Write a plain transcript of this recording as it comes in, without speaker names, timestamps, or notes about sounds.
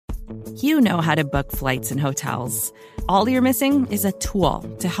You know how to book flights and hotels. All you're missing is a tool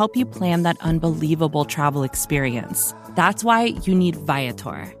to help you plan that unbelievable travel experience. That's why you need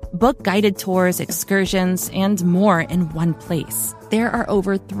Viator. Book guided tours, excursions, and more in one place. There are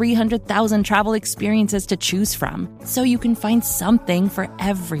over 300,000 travel experiences to choose from, so you can find something for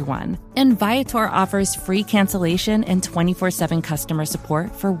everyone. And Viator offers free cancellation and 24/7 customer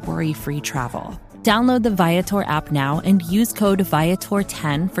support for worry-free travel. Download the Viator app now and use code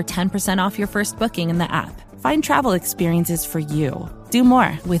Viator10 for 10% off your first booking in the app. Find travel experiences for you. Do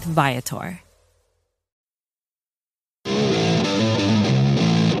more with Viator.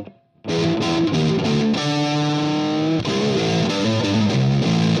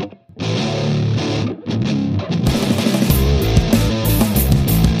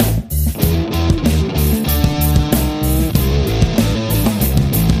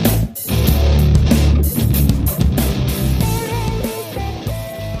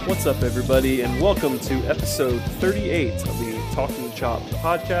 What's up, everybody, and welcome to episode 38 of the Talking Chop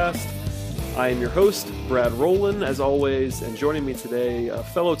podcast. I am your host, Brad Rowland, as always, and joining me today, a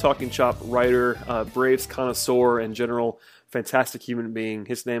fellow Talking Chop writer, Braves connoisseur, and general fantastic human being.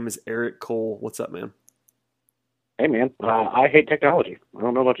 His name is Eric Cole. What's up, man? Hey, man. I hate technology. I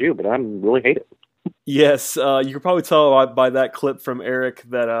don't know about you, but I really hate it. Yes, you can probably tell by that clip from Eric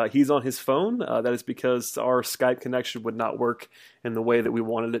that he's on his phone. That is because our Skype connection would not work in the way that we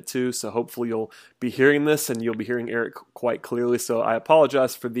wanted it to. So hopefully you'll be hearing this and you'll be hearing Eric quite clearly. So I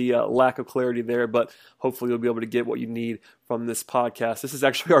apologize for the lack of clarity there, but hopefully you'll be able to get what you need from this podcast. This is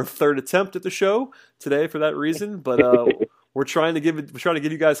actually our third attempt at the show today for that reason, but we're trying to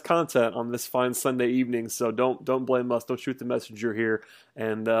give you guys content on this fine Sunday evening, so don't blame us. Don't shoot the messenger here.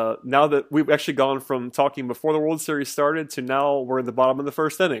 And now that we've actually gone from talking before the World Series started to now we're in the bottom of the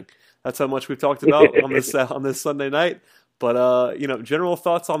first inning. That's how much we've talked about on this Sunday night. But general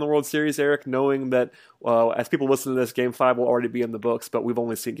thoughts on the World Series, Eric, knowing that as people listen to this, Game 5 will already be in the books, but we've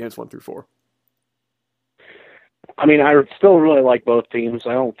only seen Games 1 through 4. I mean, I still really like both teams.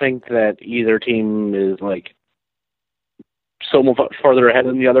 I don't think that either team is so much farther ahead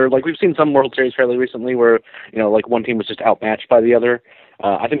than the other. Like, we've seen some World Series fairly recently where, one team was just outmatched by the other.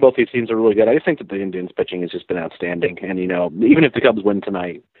 I think both these teams are really good. I just think that the Indians pitching has just been outstanding. And, even if the Cubs win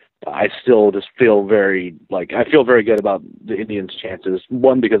tonight, I still just feel very good about the Indians' chances.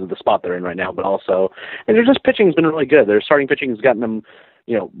 One, because of the spot they're in right now, but also, and their just pitching's been really good. Their starting pitching has gotten them,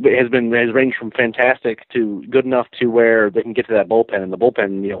 has ranged from fantastic to good enough to where they can get to that bullpen. And the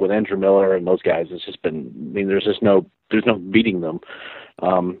bullpen, with Andrew Miller and those guys, it's just been, there's no beating them.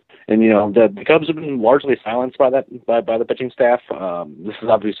 The Cubs have been largely silenced by the pitching staff. This is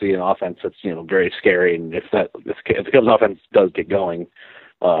obviously an offense that's, very scary. And if the Cubs offense does get going,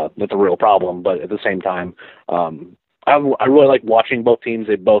 that's a real problem. But at the same time, I really like watching both teams.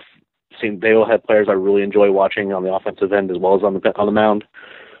 They all have players I really enjoy watching on the offensive end as well as on the mound.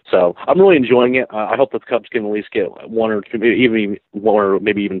 So I'm really enjoying it. I hope that the Cubs can at least get one or two,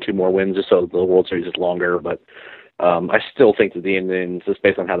 maybe even two more wins, just so the World Series is longer. But I still think that the Indians, just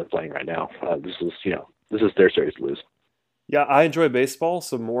based on how they're playing right now, this is their series to lose. Yeah, I enjoy baseball,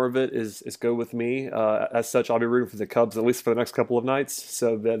 so more of it is go with me. As such, I'll be rooting for the Cubs at least for the next couple of nights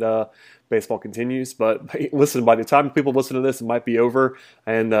so that baseball continues. But listen, by the time people listen to this, it might be over.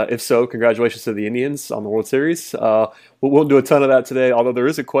 And if so, congratulations to the Indians on the World Series. We won't do a ton of that today, although there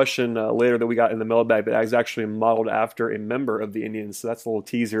is a question later that we got in the mailbag that is actually modeled after a member of the Indians. So that's a little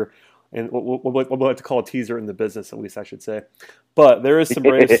teaser. And we'll like to call a teaser in the business, at least I should say. But there is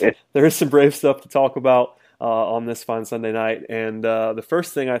some brave stuff to talk about on this fine Sunday night. And the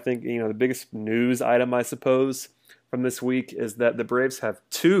first thing I think, the biggest news item, I suppose, from this week is that the Braves have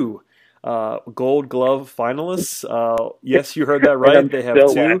two Gold Glove finalists. Yes, you heard that right. They have two.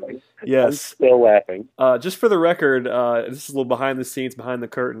 Laughing. Yes. I'm still laughing. Just for the record, this is a little behind the scenes, behind the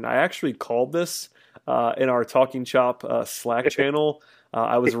curtain. I actually called this in our Talking Chop Slack channel.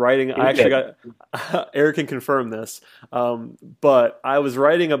 I was writing, Eric can confirm this, but I was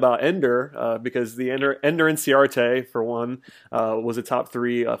writing about Ender because the Ender Inciarte, for one, was a top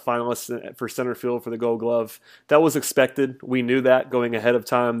 3 finalist for center field for the Gold Glove. That was expected. We knew that going ahead of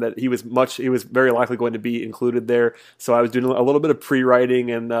time that he was very likely going to be included there. So I was doing a little bit of pre-writing,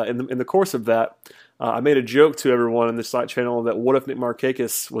 and in the course of that, I made a joke to everyone in the Slack channel that what if Nick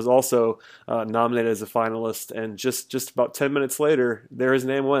Markakis was also nominated as a finalist, and just about 10 minutes later, there his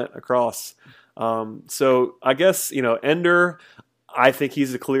name went across. So I guess, Ender, I think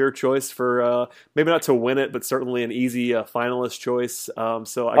he's a clear choice for maybe not to win it, but certainly an easy finalist choice.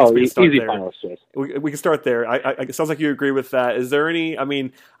 So I guess we can start easy there. Finalist choice. We can start there. It sounds like you agree with that. Is there any?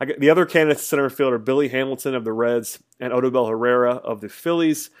 The other candidates at center field are Billy Hamilton of the Reds and Odubel Herrera of the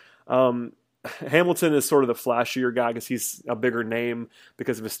Phillies. Hamilton is sort of the flashier guy because he's a bigger name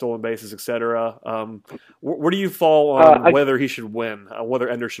because of his stolen bases, etc. Where do you fall on whether he should win, whether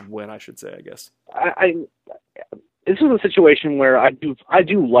Ender should win? I should say, I guess. This is a situation where I do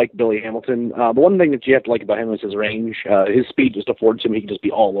like Billy Hamilton. The one thing that you have to like about him is his range. His speed just affords him; he can just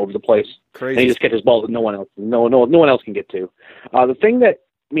be all over the place. Crazy. And he just catches balls that no one else can get to. The thing that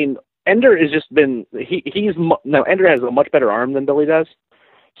Ender has just been Ender has a much better arm than Billy does.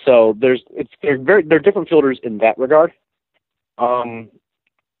 So they're different fielders in that regard.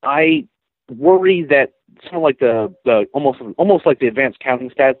 I worry that something like the almost like the advanced counting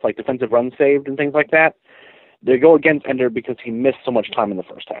stats, like defensive runs saved and things like that, they go against Ender because he missed so much time in the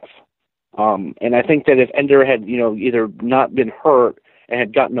first half. And I think that if Ender had either not been hurt and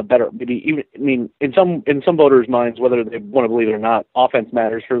had gotten a better, in some voters' minds, whether they want to believe it or not, offense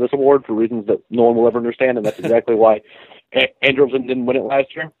matters for this award for reasons that no one will ever understand, and that's exactly why Andrelton didn't win it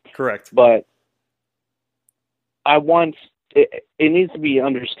last year. Correct. But it needs to be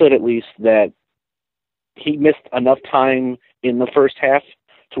understood at least that he missed enough time in the first half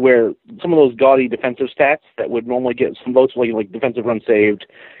to where some of those gaudy defensive stats that would normally get some votes, like defensive run saved,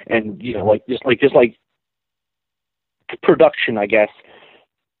 and just like production, I guess,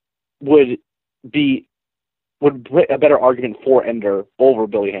 would put a better argument for Ender over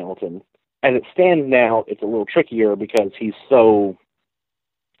Billy Hamilton. As it stands now, it's a little trickier because he's so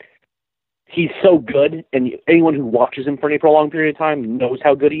good, and anyone who watches him for any prolonged period of time knows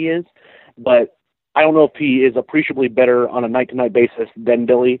how good he is. But I don't know if he is appreciably better on a night-to-night basis than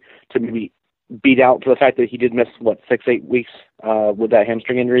Billy to maybe beat out for the fact that he did miss 6-8 weeks with that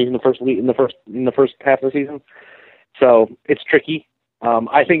hamstring injury in the first half of the season. So it's tricky.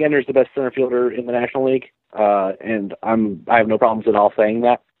 I think Ender's the best center fielder in the National League, and I have no problems at all saying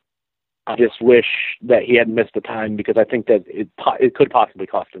that. I just wish that he hadn't missed the time because I think that it could possibly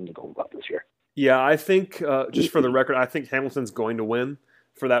cost him the Gold Glove this year. Yeah, I think, just for the record, I think Hamilton's going to win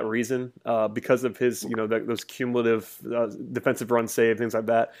for that reason, because of his, those cumulative defensive run save, things like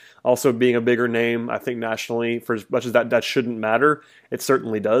that. Also being a bigger name, I think nationally, for as much as that shouldn't matter, it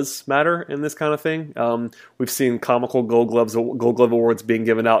certainly does matter in this kind of thing. We've seen comical Gold Glove awards being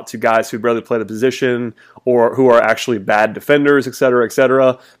given out to guys who barely play the position or who are actually bad defenders, et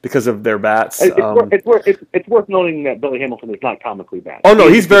cetera, because of their bats. It's worth noting that Billy Hamilton is not comically bad. Oh no,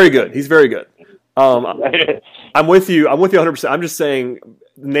 he's very good. He's very good. I'm with you 100%. I'm just saying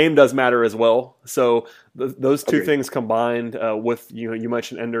name does matter as well. So those two things combined with, you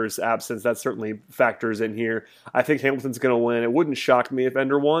mentioned Ender's absence, that certainly factors in here. I think Hamilton's going to win. It wouldn't shock me if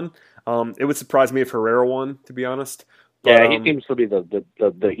Ender won. It would surprise me if Herrera won, to be honest. But, he seems to be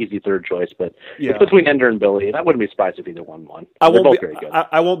the easy third choice, but it's between Ender and Billy, and I wouldn't be surprised if either one won. They're both very good.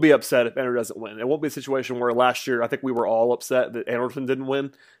 I won't be upset if Ender doesn't win. It won't be a situation where last year I think we were all upset that Andrelton didn't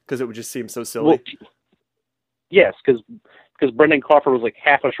win because it would just seem so silly. Well, yes, because Brendan Crawford was like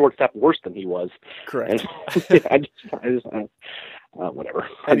half a shortstop worse than he was. Correct. And whatever.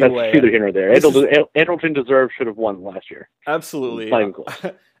 Anyway, that's neither here nor there. Andrelton should have won last year. Absolutely.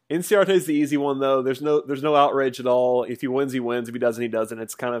 Inciarte is the easy one, though. There's no outrage at all. If he wins, he wins. If he doesn't, he doesn't.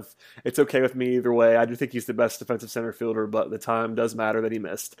 It's okay with me either way. I do think he's the best defensive center fielder, but the time does matter that he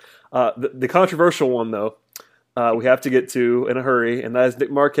missed. The controversial one, though, we have to get to in a hurry, and that is Nick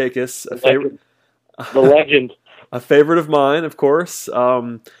Markakis, the legend, a favorite of mine, of course.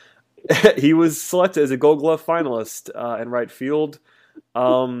 He was selected as a Gold Glove finalist in right field.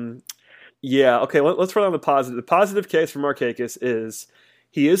 Okay. Let's run on the positive. The positive case for Markakis is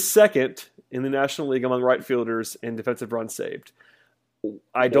he is second in the National League among right fielders in defensive runs saved.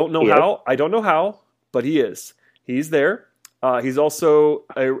 I don't know how, but he is. He's there. He's also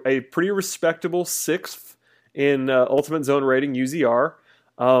a pretty respectable sixth in Ultimate Zone Rating UZR.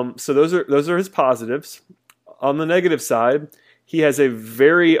 So those are his positives. On the negative side, he has a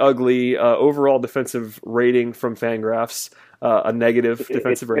very ugly overall defensive rating from Fangraphs, a negative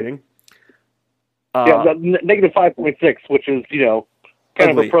defensive rating. Negative 5.6, which is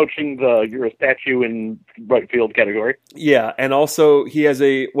kind of approaching you're a statue in right field category. Yeah, and also he has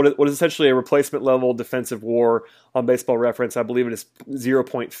what is essentially a replacement level defensive WAR on Baseball Reference. I believe it is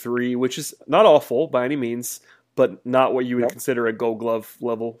 0.3, which is not awful by any means, but not what you would consider a Gold Glove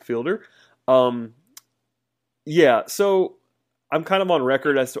level fielder. So I'm kind of on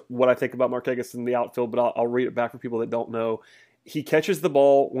record as to what I think about Markakis in the outfield, but I'll read it back for people that don't know. He catches the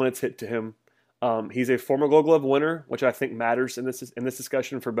ball when it's hit to him. He's a former Gold Glove winner, which I think matters in this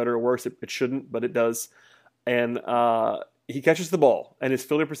discussion for better or worse. It shouldn't, but it does. And he catches the ball, and his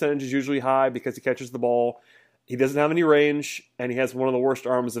fielding percentage is usually high because he catches the ball. He doesn't have any range, and he has one of the worst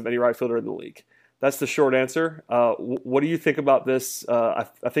arms of any right fielder in the league. That's the short answer. What do you think about this? I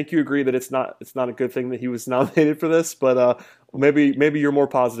think you agree that it's not a good thing that he was nominated for this, but maybe you're more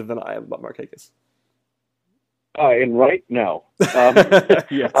positive than I am about Markakis. And right, no.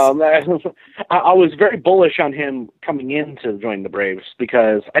 Yes. I was very bullish on him coming in to join the Braves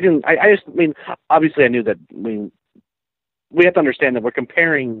because obviously I knew that. We have to understand that we're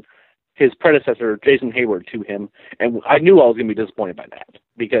comparing his predecessor, Jason Hayward, to him, and I knew I was going to be disappointed by that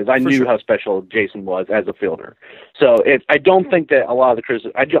because I knew how special Jason was as a fielder. So I don't think that a lot of the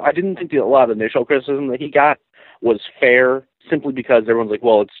criticism, I didn't think that a lot of the initial criticism that he got was fair simply because everyone's like,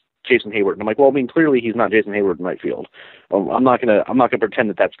 well, it's Jason Hayward. And I'm like, well, clearly he's not Jason Hayward in right field. I'm not gonna pretend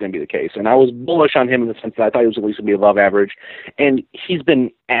that that's going to be the case. And I was bullish on him in the sense that I thought he was at least going to be above average, and he's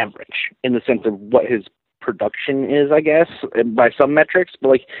been average in the sense of what his production is, I guess, by some metrics. But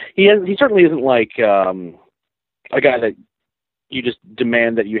like he certainly isn't like a guy that you just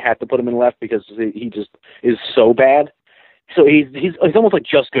demand that you have to put him in left because he just is so bad. So he's almost like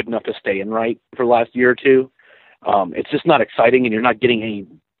just good enough to stay in right for the last year or two. It's just not exciting, and you're not getting any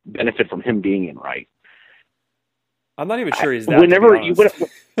benefit from him being in right. I'm not even sure he's that.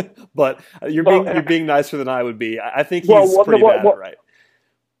 But you're being nicer than I would be. I think he's pretty bad at right.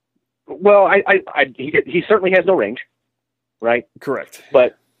 Well, he certainly has no range, right? Correct.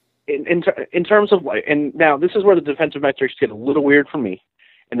 But in terms of and now this is where the defensive metrics get a little weird for me,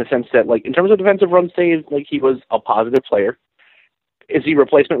 in the sense that like in terms of defensive run saved, like he was a positive player. Is he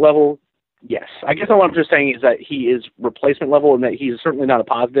replacement level? Yes. I guess what I'm just saying is that he is replacement level and that he's certainly not a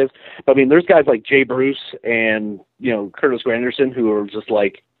positive. But there's guys like Jay Bruce and Curtis Granderson who are just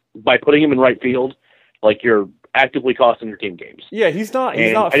like, by putting him in right field, like you're actively costing your team games. Yeah, he's not.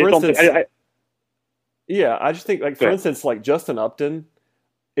 For instance, I just think, like, for instance, like Justin Upton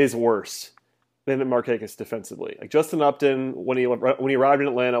is worse than Markakis defensively. Like Justin Upton, when he arrived in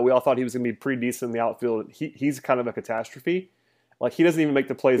Atlanta, we all thought he was going to be pretty decent in the outfield. He's kind of a catastrophe. Like he doesn't even make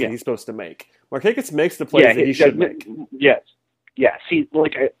the plays that he's supposed to make. Markakis makes the plays that he should make. Yes. See,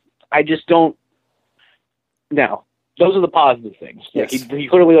 like I just don't. Now, those are the positive things. Yes. Like, he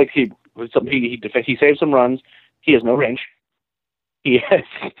clearly he saved some runs. He has no range. He has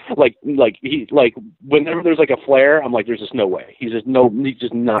like whenever there's like a flare, I'm like, there's just no way. He's just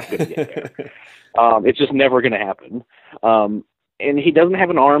not going to get there. It's just never going to happen. And he doesn't have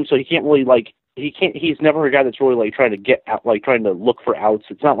an arm, so he can't really he's never a guy that's really like trying to get out, like trying to look for outs.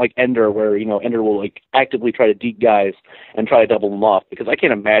 It's not like Ender where, Ender will like actively try to deke guys and try to double them off, because I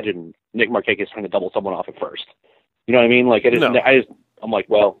can't imagine Nick Markakis trying to double someone off at first. You know what I mean? Like I'm like,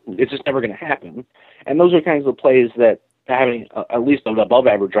 well, it's just never going to happen. And those are kinds of plays that having at least an above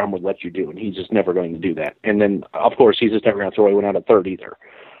average arm would let you do, and he's just never going to do that. And then, of course, he's just never going to throw anyone out at third either.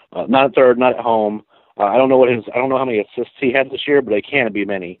 Not at third, not at home. I don't know how many assists he had this year, but it can't be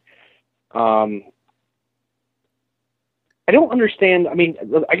many. I don't understand.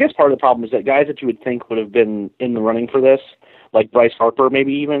 I guess part of the problem is that guys that you would think would have been in the running for this, like Bryce Harper,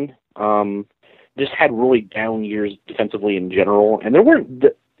 maybe even, just had really down years defensively in general. And there weren't.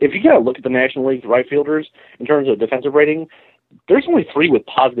 If you got to look at the National League right fielders in terms of defensive rating, there's only 3 with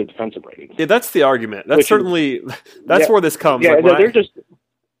positive defensive ratings. Yeah, that's the argument. That's where this comes. Yeah, there's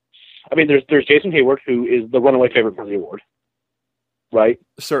Jason Hayward, who is the runaway favorite for the award, right?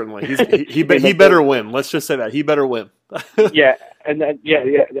 Certainly, he better win. Let's just say that he better win. Yeah, and then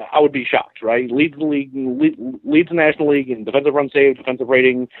I would be shocked, right? Leads the league, leads the National League in defensive run saved, defensive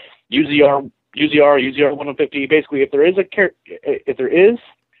rating, UZR 150. Basically, if there is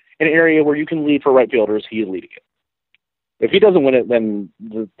an area where you can lead for right fielders, he is leading it. If he doesn't win it, then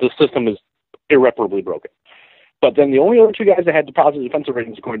the system is irreparably broken. But then the only other 2 guys that had positive defensive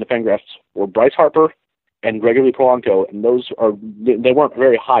ratings according to Fangraphs were Bryce Harper and Gregory Polanco, and they weren't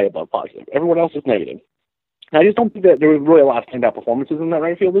very high above positive. Everyone else is negative. I just don't think that there was really a lot of standout performances in that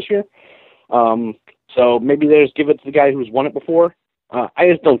right field this year. So maybe they just give it to the guy who's won it before. I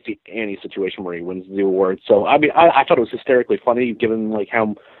just don't see any situation where he wins the award. So I thought it was hysterically funny, given like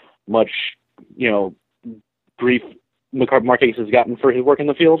how much grief Markakis has gotten for his work in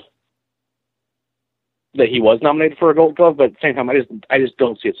the field, that he was nominated for a Gold Glove. But at the same time, I just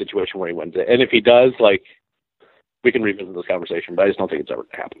don't see a situation where he wins it. And if he does, like, we can revisit this conversation, but I just don't think it's ever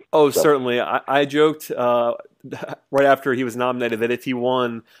going to happen. Oh, so. Certainly. I joked right after he was nominated that if he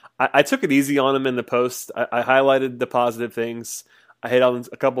won, I took it easy on him in the post. I highlighted the positive things. I hit on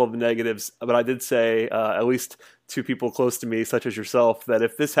a couple of the negatives, but I did say, at least to people close to me, such as yourself, that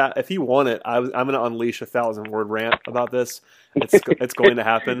if he won it, I'm going to unleash a 1,000-word rant about this. It's going to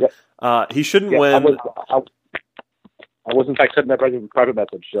happen. He shouldn't win. I was in fact sending that private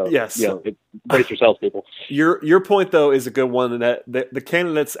message. So yes, brace yourselves, people. Your point though is a good one. That the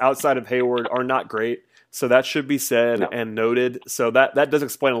candidates outside of Hayward are not great. So that should be said and noted. So that does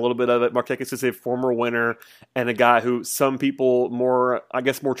explain a little bit of it. Markakis is a former winner and a guy who some people, more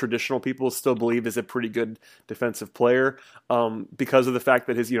traditional people, still believe is a pretty good defensive player because of the fact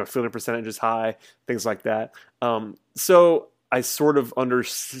that his fielding percentage is high, things like that. So I sort of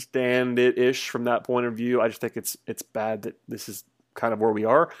understand it-ish from that point of view. I just think it's bad that this is kind of where we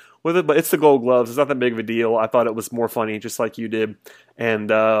are with it, but it's the Gold Gloves. It's not that big of a deal. I thought it was more funny, just like you did, and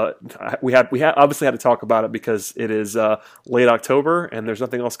we obviously had to talk about it because it is late October and there's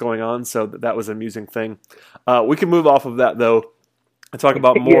nothing else going on, so that was an amusing thing. We can move off of that though and talk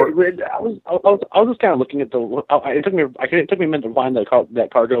about more. I was just kind of looking at it took me a minute to find that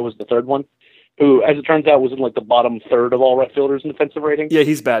Cargo was the third one, who, as it turns out, was in like the bottom third of all right fielders in defensive rating. Yeah,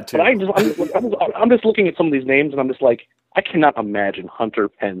 he's bad too. But I'm just looking at some of these names, and I'm just like, I cannot imagine Hunter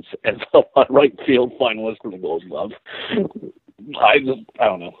Pence as a right field finalist for the Gold Glove. I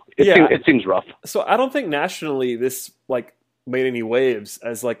don't know. It seems rough. So I don't think nationally this made any waves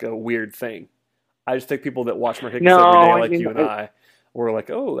as a weird thing. I just think people that watch Markakis every day, you and I, were like,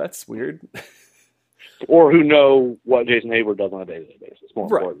 oh, that's weird. Or who know what Jason Hayward does on a day-to-day basis. More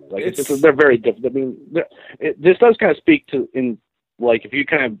importantly, they're very different. I mean, this does kind of speak to if you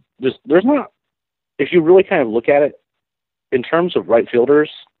kind of just if you really kind of look at it in terms of right fielders,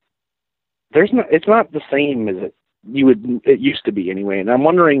 it's not the same as it used to be anyway. And I'm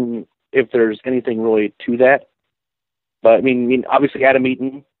wondering if there's anything really to that. But I mean, obviously Adam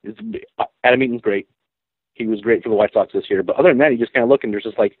Eaton's great. He was great for the White Sox this year. But other than that, you just kind of look and there's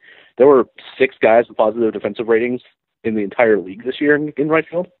just there were 6 guys with positive defensive ratings in the entire league this year in right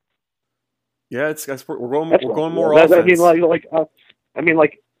field. Yeah, we're going more offense.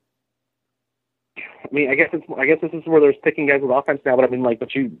 I guess this is where there's picking guys with offense now. But I mean,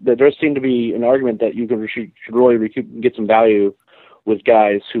 there does seem to be an argument that you should really get some value with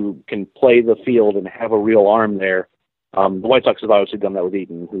guys who can play the field and have a real arm there. The White Sox have obviously done that with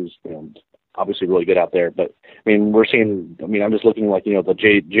Eaton, who's obviously really good out there. But I mean, we're seeing. I mean, I'm just looking the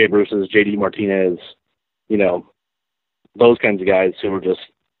Jay Bruce's, JD Martinez, those kinds of guys who are just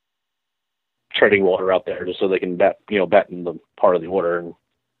treading water out there just so they can bet in the part of the order. And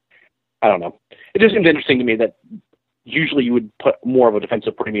I don't know. It just seems interesting to me that usually you would put more of a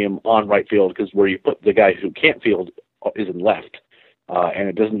defensive premium on right field because where you put the guy who can't field is in left, and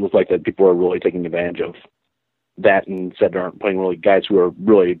it doesn't look like that people are really taking advantage of that and instead aren't playing really guys who are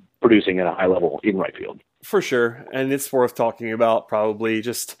really producing at a high level in right field. For sure. And it's worth talking about probably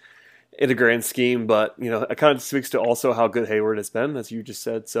just in a grand scheme, but it kind of speaks to also how good Hayward has been, as you just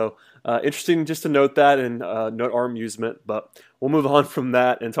said. So interesting just to note that and note our amusement, but we'll move on from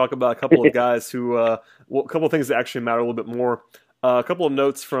that and talk about a couple of guys who, a couple of things that actually matter a little bit more. A couple of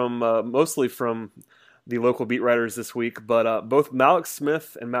notes from mostly from the local beat writers this week, but both Mallex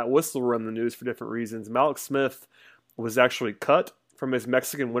Smith and Matt Wisler were in the news for different reasons. Mallex Smith was actually cut from his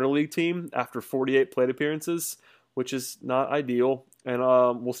Mexican Winter League team after 48 plate appearances, which is not ideal. And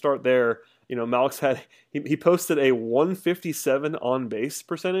we'll start there. Mallex he posted a 157 on base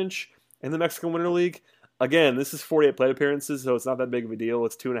percentage in the Mexican Winter League. Again, this is 48 plate appearances, so it's not that big of a deal.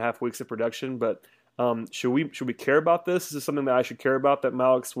 It's 2.5 weeks of production, but should we care about this? Is this something that I should care about, that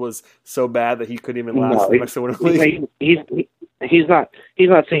Mallex was so bad that he couldn't even last in the Mexican Winter League? He's not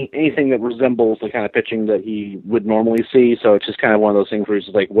seeing anything that resembles the kind of pitching that he would normally see. So it's just kind of one of those things where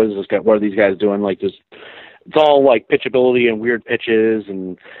he's like, what is this guy? What are these guys doing? It's all pitchability and weird pitches,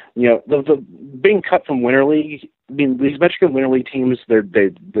 and the being cut from Winter League. I mean, these Mexican Winter League teams,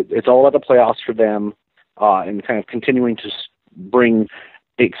 it's all about the playoffs for them, and kind of continuing to bring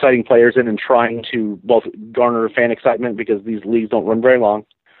exciting players in and trying to both garner fan excitement because these leagues don't run very long.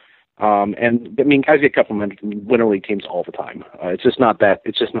 And I mean, guys get cut from Winter League teams all the time. It's just not that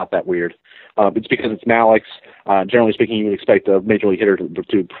weird. It's because it's Mallex. Generally speaking, you would expect a major league hitter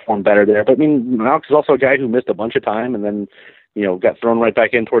to perform better there. But I mean, Mallex is also a guy who missed a bunch of time and then, got thrown right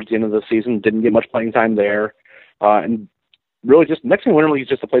back in towards the end of the season. Didn't get much playing time there, and really just Mexican Winter League is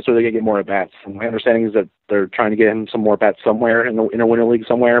just a place where they can get more at bats. And my understanding is that they're trying to get him some more bats somewhere in a Winter League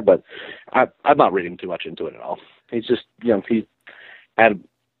somewhere. But I'm not reading too much into it at all. He's just he had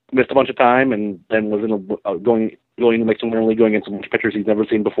missed a bunch of time and then was going to make some Winter League, going against some pitchers he's never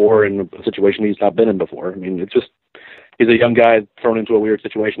seen before in a situation he's not been in before. I mean, he's a young guy thrown into a weird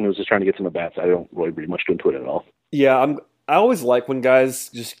situation who's just trying to get some at bats. I don't really read much into it at all. Yeah, I always like when guys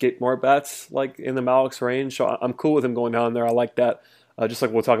just get more at bats, in the Mallex range. So I'm cool with him going down there. I like that. Just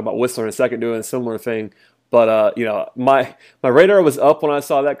like we'll talk about Whistler in a second, doing a similar thing. But my radar was up when I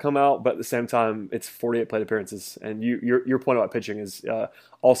saw that come out, but at the same time, it's 48 plate appearances, and your point about pitching is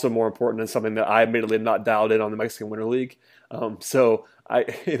also more important and something that I admittedly am not dialed in on the Mexican Winter League. So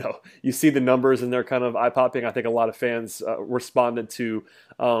you see the numbers and they're kind of eye popping. I think a lot of fans responded to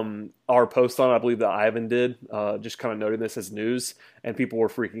our post on it. I believe that Ivan did, just kind of noting this as news, and people were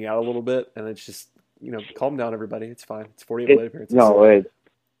freaking out a little bit. And it's just calm down, everybody. It's fine. It's 48 plate appearances. No, it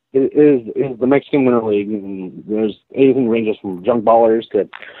is the Mexican Winter League. And there's anything ranges from junk ballers to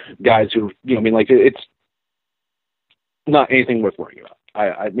guys who it's not anything worth worrying about.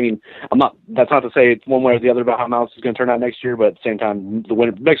 I mean, that's not to say it's one way or the other about how Mouse is going to turn out next year, but at the same time, the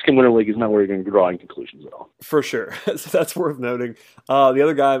Mexican Winter League is not where you're going to draw any conclusions at all. For sure. So that's worth noting. The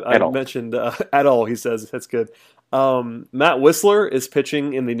other guy I mentioned, at all, he says, that's good. Matt Wisler is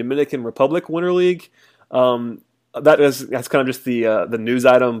pitching in the Dominican Republic Winter League. That's kind of just the news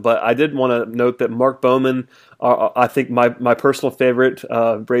item, but I did want to note that Mark Bowman, I think my personal favorite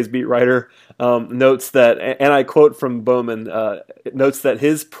Braves beat writer, notes that, and I quote from Bowman, notes that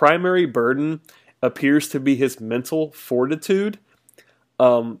his primary burden appears to be his mental fortitude.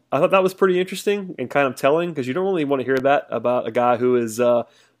 I thought that was pretty interesting and kind of telling, because you don't really want to hear that about a guy who is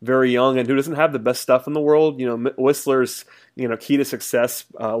very young and who doesn't have the best stuff in the world. Whistler's key to success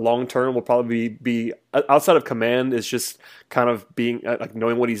long term will probably be outside of command is just kind of being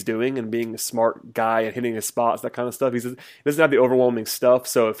knowing what he's doing and being a smart guy and hitting his spots, that kind of stuff. He doesn't have the overwhelming stuff.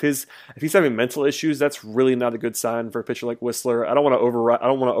 So if he's having mental issues, that's really not a good sign for a pitcher like Whistler. I don't want to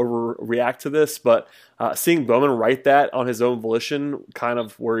overreact to this, but seeing Bowman write that on his own volition kind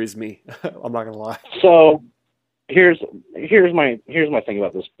of worries me. I'm not gonna lie. So here's my thing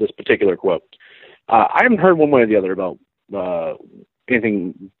about this particular quote. I haven't heard one way or the other about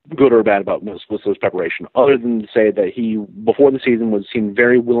anything good or bad about Whistler's preparation, other than to say that he, before the season, seemed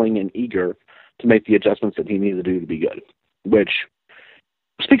very willing and eager to make the adjustments that he needed to do to be good, which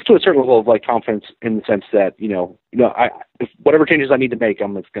speaks to a certain level of confidence in the sense that if whatever changes I need to make,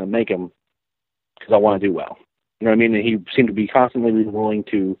 I'm just going to make them because I want to do well. You know what I mean? And he seemed to be constantly willing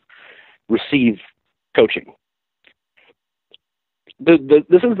to receive coaching. This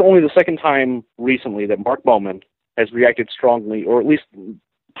is only the second time recently that Mark Bowman has reacted strongly, or at least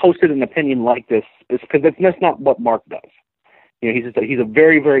posted an opinion like this, because that's not what Mark does. He's a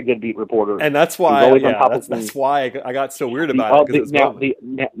very, very good beat reporter, and that's why that's why I got so weird about it.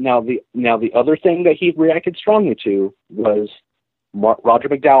 Now the other thing that he reacted strongly to was Roger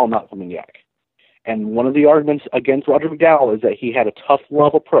McDowell not coming back, and one of the arguments against Roger McDowell is that he had a tough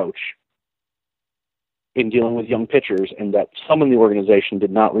love approach in dealing with young pitchers, and that some in the organization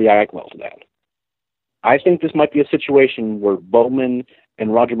did not react well to that. I think this might be a situation where Bowman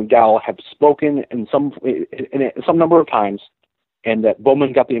and Roger McDowell have spoken in some number of times, and that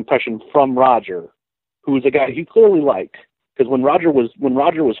Bowman got the impression from Roger, who is a guy he clearly liked, because when Roger was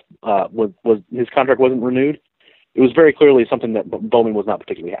his contract wasn't renewed, it was very clearly something that Bowman was not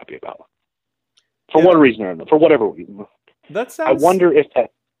particularly happy about, for one reason or another, for whatever reason. I wonder if that.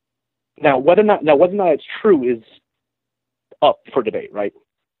 Now, whether or not it's true is up for debate, right?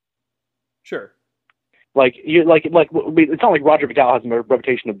 Sure. It's not like Roger McDowell has a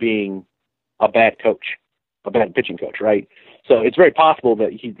reputation of being a bad pitching coach, right? So it's very possible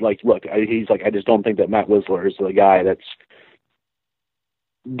that I just don't think that Matt Wisler is the guy that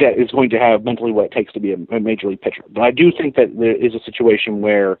is going to have mentally what it takes to be a major league pitcher. But I do think that there is a situation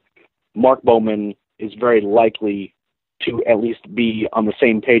where Mark Bowman is very likely to at least be on the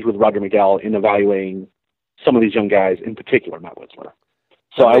same page with Roger McDowell in evaluating some of these young guys, in particular Matt Wisler.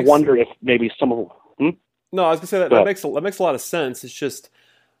 So I wonder if maybe some of them... No, I was going to say that makes a lot of sense. It's just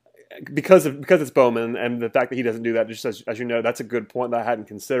because it's Bowman, and the fact that he doesn't do that, just as you know, that's a good point that I hadn't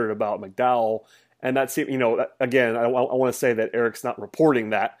considered about McDowell. And that's, again, I want to say that Eric's not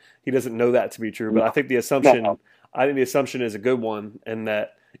reporting that. He doesn't know that to be true, but I think the assumption is a good one, and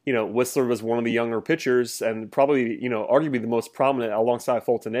that Whistler was one of the younger pitchers and probably, arguably the most prominent alongside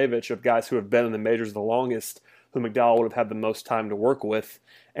Foltynewicz of guys who have been in the majors the longest, who McDowell would have had the most time to work with.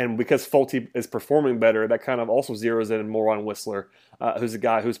 And because Folty is performing better, that kind of also zeroes in more on Whistler, who's a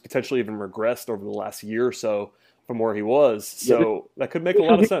guy who's potentially even regressed over the last year or so from where he was. So that could make a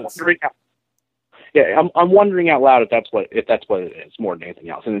lot of sense. Yeah, I'm wondering out loud if that's what it is more than anything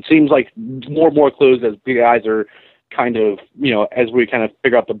else. And it seems like more clues as the guys are kind of, as we kind of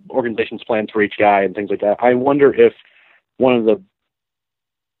figure out the organization's plans for each guy and things like that. I wonder if one of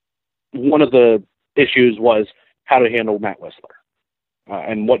the issues was how to handle Matt Whistler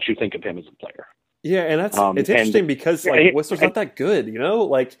and what you think of him as a player. Yeah, and it's interesting because Whistler's not that good,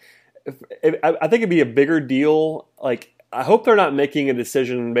 I think it'd be a bigger deal I hope they're not making a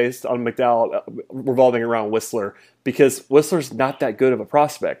decision based on McDowell revolving around Whistler, because Whistler's not that good of a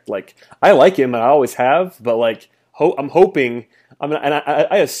prospect. Like, I like him and I always have, but like I'm hoping.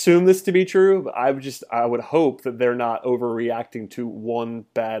 I assume this to be true, but I would hope that they're not overreacting to one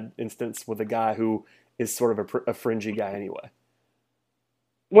bad instance with a guy who is sort of a fringy guy anyway.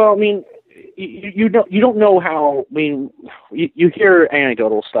 Well, I mean, you don't know how. I mean, you hear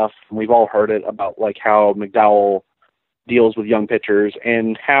anecdotal stuff, and we've all heard it about like how McDowell deals with young pitchers,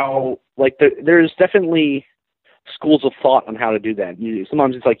 and how like there's definitely schools of thought on how to do that.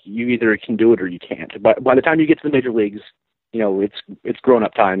 Sometimes it's like you either can do it or you can't. But by the time you get to the major leagues, it's grown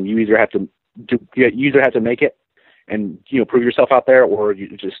up time. You either have to make it and prove yourself out there, or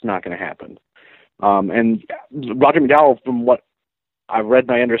it's just not going to happen. And Roger McDowell, from what I've read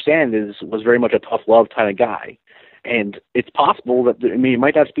and I understand, was very much a tough love kind of guy. And it's possible that, it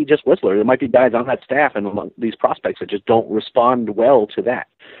might not be just Whistler. There might be guys on that staff and among these prospects that just don't respond well to that.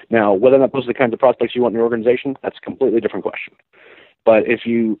 Now, whether or not those are the kinds of prospects you want in your organization, that's a completely different question. But if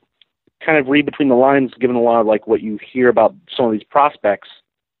you kind of read between the lines, given a lot of like what you hear about some of these prospects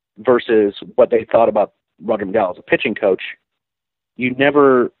versus what they thought about Roger McDowell as a pitching coach, maybe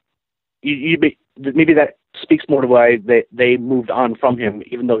that speaks more to why they moved on from him,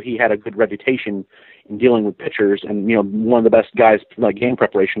 even though he had a good reputation in dealing with pitchers and, one of the best guys, like game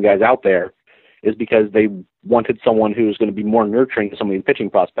preparation guys out there, is because they wanted someone who was going to be more nurturing to some of these pitching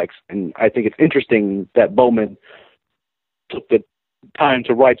prospects. And I think it's interesting that Bowman took the time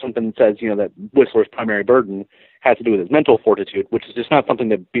to write something that says, that Whistler's primary burden has to do with his mental fortitude, which is just not something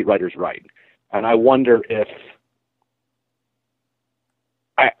that beat writers write. And I wonder if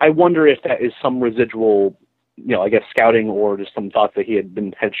that is some residual, I guess scouting or just some thoughts that he had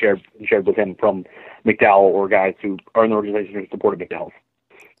shared with him from McDowell or guys who are in the organization who supported McDowell.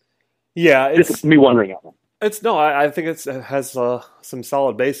 Yeah, it's me wondering. I think it has some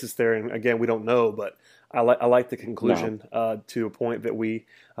solid basis there, and again, we don't know, but I like the conclusion to a point that we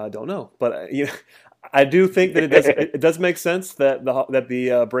don't know. But I do think that it does make sense that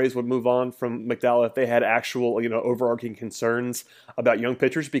the Braves would move on from McDowell if they had actual overarching concerns about young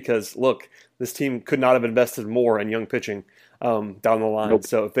pitchers, because look, this team could not have invested more in young pitching down the line. Nope.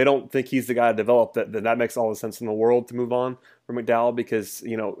 So if they don't think he's the guy to develop that, then that makes all the sense in the world to move on from McDowell, because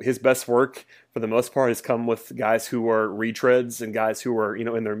his best work for the most part has come with guys who are retreads and guys who are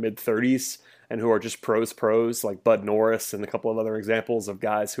in their mid-30s and who are just pros like Bud Norris and a couple of other examples of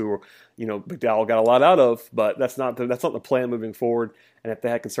guys who McDowell got a lot out of, but that's not the plan moving forward. And if they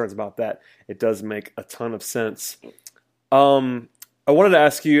had concerns about that, it does make a ton of sense. I wanted to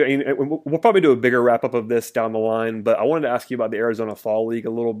ask you, we'll probably do a bigger wrap up of this down the line, but I wanted to ask you about the Arizona Fall League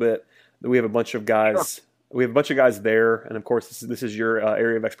a little bit. We have a bunch of guys. Sure. We have a bunch of guys there, and of course, this is your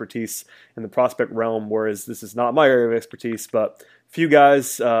area of expertise in the prospect realm, whereas this is not my area of expertise. But few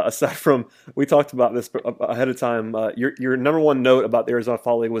guys, aside from, we talked about this ahead of time. Your number one note about the Arizona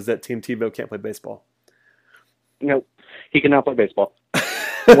Fall League was that Tim Tebow can't play baseball. Nope, he cannot play baseball.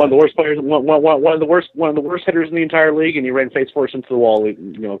 One of the worst players, one of the worst hitters in the entire league, and he ran face first into the wall, a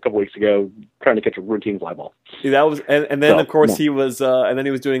couple weeks ago, trying to catch a routine fly ball. Yeah, that was, and then of course he was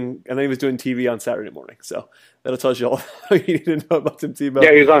doing TV on Saturday morning. So that'll tell you all you need to know about Tim Tebow.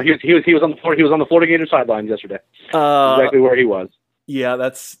 Yeah, he was on the Florida Gators sidelines yesterday. Exactly where he was. Yeah,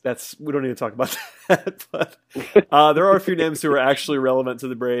 that's we don't need to talk about that, but there are a few names who are actually relevant to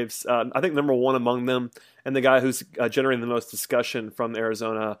the Braves. I think number one among them, and the guy who's generating the most discussion from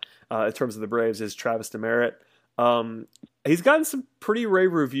Arizona in terms of the Braves, is Travis Demeritte. He's gotten some pretty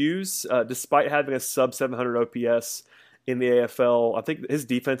rave reviews despite having a sub 700 OPS in the AFL. I think his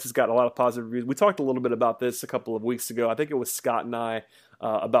defense has gotten a lot of positive reviews. We talked a little bit about this a couple of weeks ago. I think it was Scott and I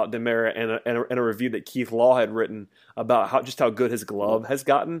about Demeritte and a review that Keith Law had written about how good his glove has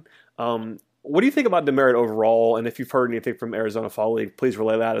gotten. What do you think about Demeritte overall? And if you've heard anything from Arizona Fall League, please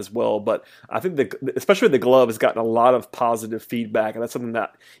relay that as well. But I think especially the glove has gotten a lot of positive feedback, and that's something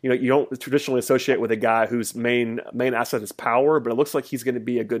that you don't traditionally associate with a guy whose main asset is power. But it looks like he's going to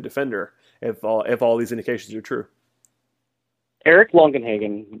be a good defender if all these indications are true. Eric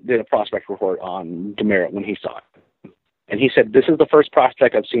Longenhagen did a prospect report on Demeritte when he saw it. And he said, this is the first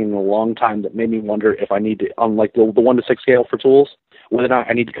prospect I've seen in a long time that made me wonder if I need to, on like the 1 to 6 scale for tools, whether or not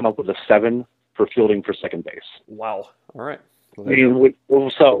I need to come up with a 7 for fielding for second base. Wow. All right. Well, and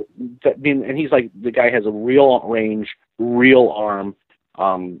he's like, the guy has a real range, real arm.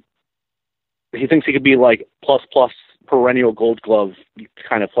 He thinks he could be like plus perennial Gold Glove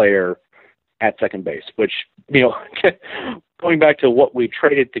kind of player at second base, which, going back to what we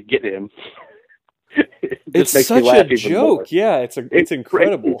traded to get him, It's such a joke. Yeah, it's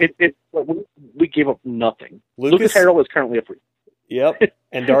incredible. We gave up nothing. Lucas Harrell is currently a free. Yep,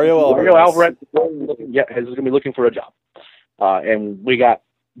 and Dario Alvarez is going to be looking for a job, and we got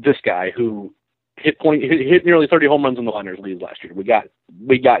this guy who hit nearly 30 home runs in the minors leagues last year. We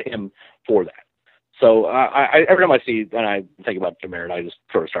got him for that. So I every time I see and I think about Demeritte, I just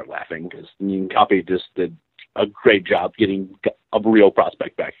sort of start laughing because Copy just did a great job getting a real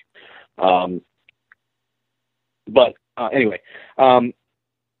prospect back. But anyway,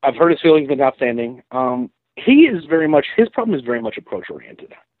 I've heard his feelings been outstanding. His problem is very much approach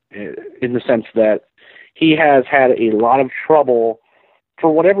oriented, in the sense that he has had a lot of trouble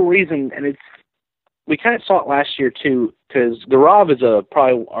for whatever reason, and we kind of saw it last year too, because Gaurav is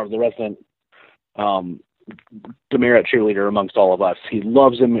probably the resident Demeritte cheerleader amongst all of us. He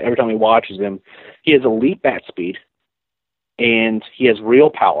loves him every time he watches him. He has elite bat speed, and he has real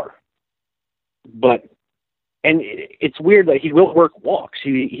power. And it's weird that he will work walks.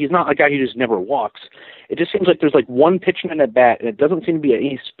 He's not a guy who just never walks. It just seems like there's like one pitch in that bat, and it doesn't seem to be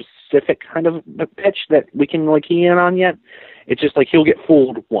any specific kind of pitch that we can like key in on yet. It's just like he'll get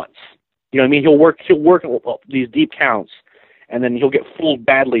fooled once. You know what I mean? He'll work these deep counts, and then he'll get fooled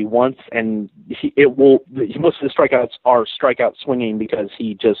badly once, and most of his strikeouts are strikeout swinging because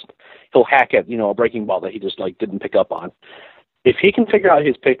he'll hack at a breaking ball that he just like didn't pick up on. If he can figure out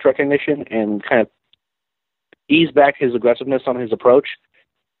his pitch recognition and kind of ease back his aggressiveness on his approach,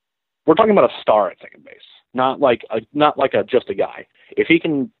 we're talking about a star at second base, not like just a guy. If he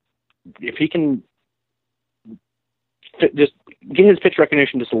can just get his pitch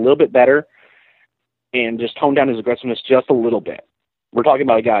recognition just a little bit better and just tone down his aggressiveness just a little bit, we're talking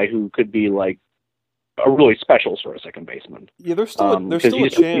about a guy who could be like a really special sort of second baseman. Yeah, there's still a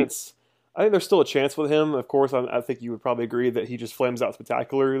chance. I think there's still a chance with him. Of course, I think you would probably agree that he just flames out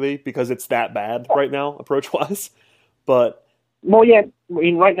spectacularly because it's that bad right now, approach-wise. But yeah, I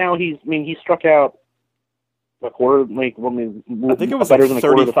mean, right now he struck out a quarter. I think it was better than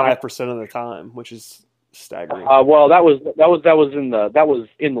 35% of the time, which is staggering. Well, that was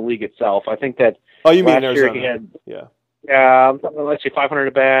in the league itself. I think that. Oh, you mean last year he had? Yeah. Let's see, 500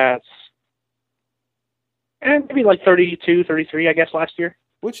 at bats, and maybe like 32, 33, I guess, last year.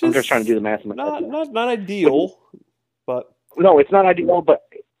 I'm just trying to do the math. Not ideal, but no, it's not ideal. But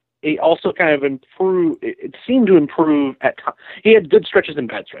it also kind of improved. It seemed to improve at. He had good stretches and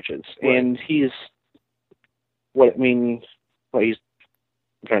bad stretches, right. And he's. I'm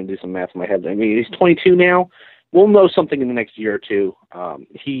trying to do some math in my head. I mean, he's 22 now. We'll know something in the next year or two.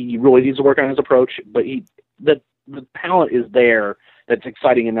 He really needs to work on his approach, but the talent is there. That's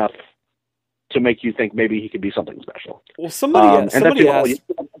exciting enough to make you think maybe he could be something special. Well, somebody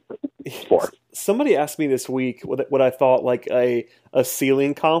asked me this week what I thought like a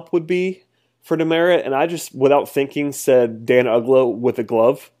ceiling comp would be for Demeritte, and I just, without thinking, said Dan Uggla with a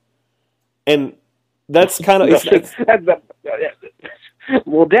glove. And that's kind of...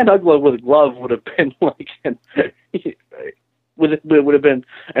 Well, Dan Uggla with a glove would have been like... would have been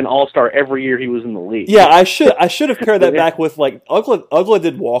an all-star every year he was in the league. Yeah, I should have paired that back with like Uggla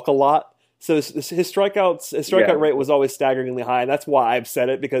did walk a lot. So his strikeout rate was always staggeringly high, and that's why I've said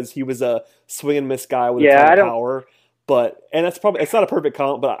it, because he was a swing and miss guy with a ton of power. And it's not a perfect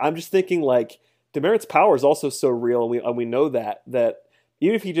comp, but I'm just thinking like Demeritte's power is also so real, and we know that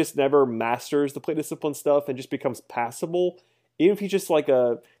even if he just never masters the plate discipline stuff and just becomes passable, even if he's just like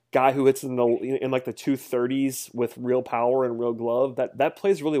a guy who hits in like the 230s with real power and real glove, that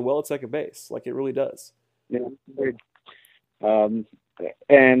plays really well at second base, like it really does. Yeah,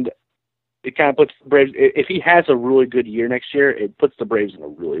 and it kind of puts the Braves, if he has a really good year next year, it puts the Braves in a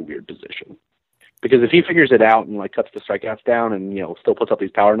really weird position. Because if he figures it out and like cuts the strikeouts down and still puts up these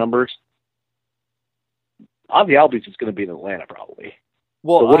power numbers, Avi Albies is going to be in Atlanta probably.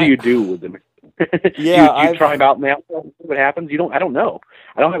 Well, so what do you do with him? Yeah, you try him out in the outfield, what happens? I don't know.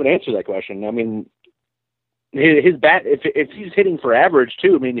 I don't have an answer to that question. I mean, his bat, if he's hitting for average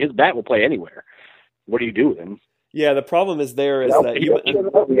too, I mean, his bat will play anywhere. What do you do with him? Yeah, the problem is that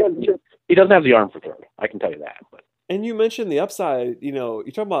he doesn't have the arm for third. I can tell you that. But. And you mentioned the upside. You're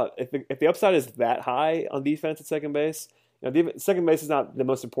talking about if the upside is that high on defense at second base. Second base is not the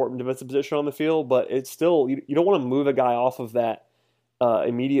most important defensive position on the field, but it's still you don't want to move a guy off of that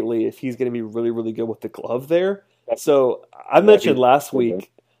immediately if he's going to be really, really good with the glove there. So I mentioned last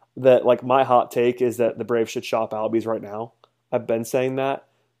week that like my hot take is that the Braves should shop Albies right now. I've been saying that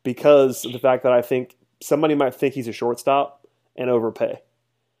because of the fact that I think somebody might think he's a shortstop and overpay.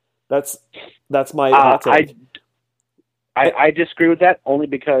 That's my hot take. I disagree with that only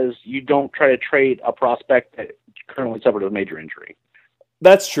because you don't try to trade a prospect that currently suffered a major injury.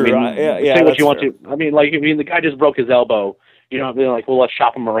 That's true. Say what you want to. The guy just broke his elbow. You know, they're like, well, let's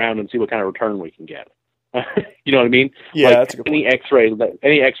shop him around and see what kind of return we can get. You know what I mean? Yeah, like, that's a good point.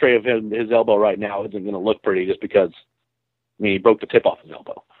 Any X-ray of his elbow right now isn't going to look pretty just because. He broke the tip off his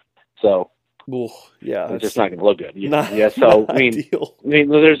elbow, so it's just not going to look good. So ideal.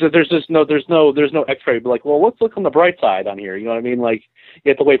 there's no X-ray. But like, well, let's look on the bright side on here. You know what I mean? Like, you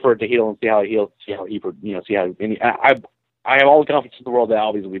have to wait for it to heal and see how it heals. I have all the confidence in the world that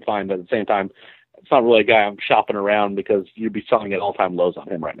Albies will be fine, but at the same time, it's not really a guy I'm shopping around because you'd be selling at all-time lows on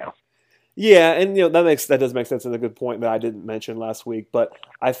him right now. Yeah, and that does make sense and a good point that I didn't mention last week. But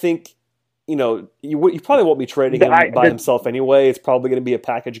I think you probably won't be trading him by himself anyway. It's probably going to be a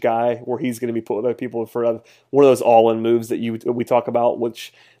package guy where he's going to be put with other people for one of those all-in moves that we talk about,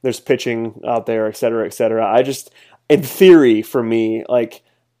 which there's pitching out there, et cetera, et cetera. I just, in theory, for me, like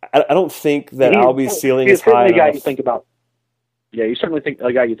I don't think that Albie's ceiling is high enough. Guy you think about. Yeah, you certainly think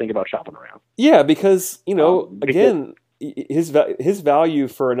a guy you think about shopping around. Yeah, because again, his value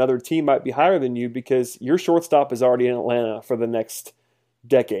for another team might be higher than you because your shortstop is already in Atlanta for the next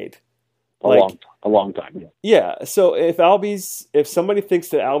decade. A long time. Yeah. So if somebody thinks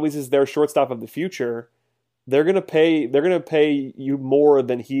that Albies is their shortstop of the future, they're gonna pay you more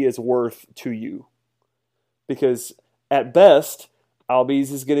than he is worth to you. Because at best,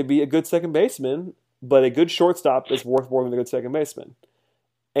 Albies is gonna be a good second baseman, but a good shortstop is worth more than a good second baseman.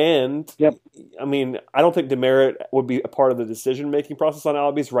 And I mean, I don't think demerit would be a part of the decision-making process on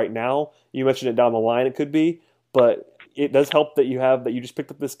Albies right now. You mentioned it down the line; it could be, but it does help that you just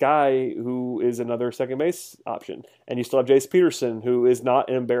picked up this guy who is another second base option, and you still have Jace Peterson, who is not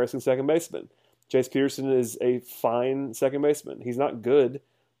an embarrassing second baseman. Jace Peterson is a fine second baseman. He's not good,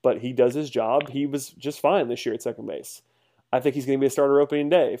 but he does his job. He was just fine this year at second base. I think he's going to be a starter opening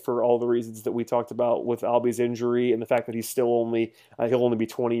day for all the reasons that we talked about with Albie's injury and the fact that he's still he'll only be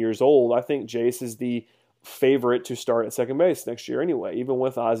 20 years old. I think Jace is the favorite to start at second base next year anyway, even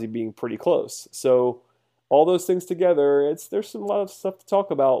with Ozzie being pretty close. So all those things together, there's a lot of stuff to talk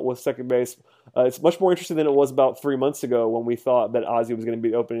about with second base. It's much more interesting than it was about 3 months ago when we thought that Ozzie was going to be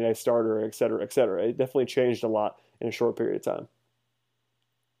the opening day starter, et cetera, et cetera. It definitely changed a lot in a short period of time.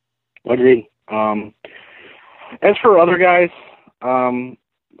 Agreed. As for other guys,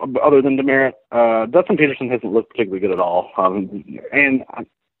 other than Demerit, Dustin Peterson hasn't looked particularly good at all. And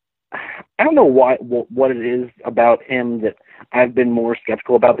I don't know what it is about him that I've been more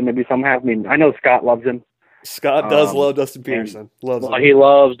skeptical about than maybe some have. I mean, I know Scott loves him. Scott does love Dustin Peterson. Loves him. He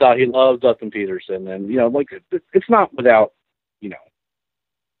loves Dustin Peterson, and it's not without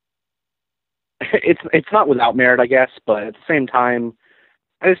it's not without merit, I guess. But at the same time,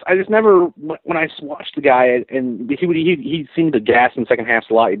 I just never, when I watched the guy, and he seemed to gas in second halves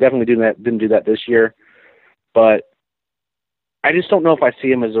a lot. He definitely didn't do that this year, but I just don't know if I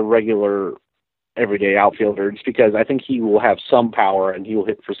see him as a regular everyday outfielder, just because I think he will have some power and he will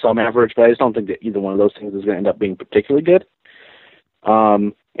hit for some average, but I just don't think that either one of those things is going to end up being particularly good.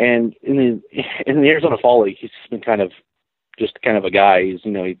 And in the Arizona Fall League, he's been kind of a guy. He's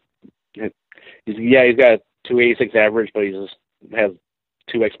got a 286 average, but he just has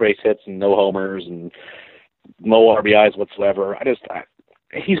 2 extra base hits and no homers and no RBIs whatsoever.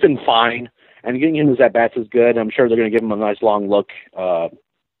 He's been fine, and getting him his at bats is good. I'm sure they're going to give him a nice long look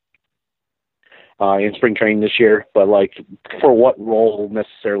in spring training this year. But for what role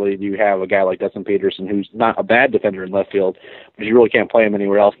necessarily do you have a guy like Dustin Peterson, who's not a bad defender in left field, but you really can't play him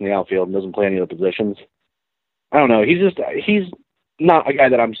anywhere else in the outfield and doesn't play any other positions? I don't know. He's not a guy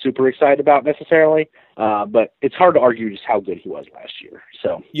that I'm super excited about necessarily, but it's hard to argue just how good he was last year.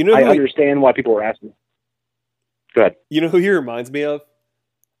 So I understand why people were asking. Go ahead. You know who he reminds me of?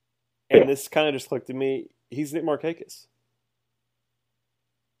 And this kind of just clicked to me. He's Nick Markakis.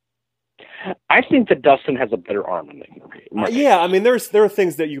 I think that Dustin has a better arm than Nick Markakis. Yeah, I mean, there are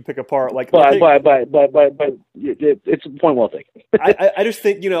things that you pick apart, but it's a point well taken. I just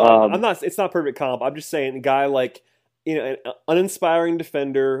think it's not perfect comp. I'm just saying a guy like an uninspiring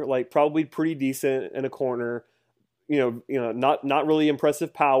defender, probably pretty decent in a corner. Not really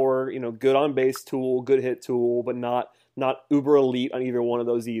impressive power. Good on base tool, good hit tool, but not uber elite on either one of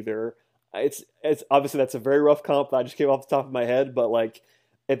those either. It's obviously that's a very rough comp that I just came off the top of my head, but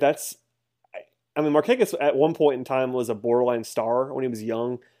Markakis at one point in time was a borderline star when he was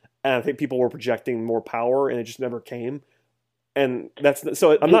young, and I think people were projecting more power, and it just never came. And that's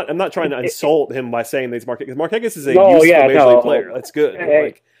so. I'm not trying to insult him by saying that he's Markakis, because Markakis is a useful major league player. That's good.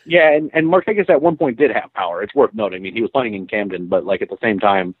 And Markakis at one point did have power. It's worth noting. I mean, he was playing in Camden, but at the same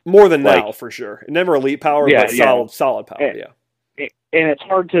time, more than now for sure. Never elite power, but solid power. And it's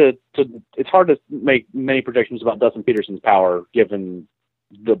hard to make many projections about Dustin Peterson's power given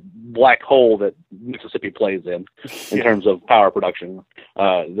the black hole that Mississippi plays in terms of power production.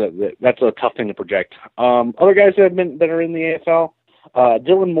 That's a tough thing to project. Other guys that are in the AFL,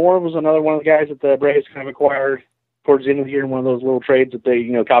 Dylan Moore was another one of the guys that the Braves kind of acquired towards the end of the year in one of those little trades that they,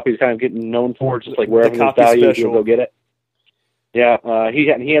 Copy's kind of getting known for, just like wherever there's value, you'll go get it. Yeah, he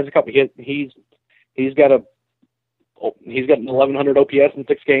has a couple. He's got an 1,100 OPS in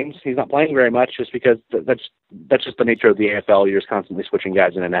 6 games. He's not playing very much, just because that's just the nature of the AFL. You're just constantly switching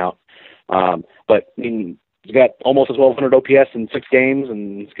guys in and out. But he's got almost his 1,200 OPS in 6 games,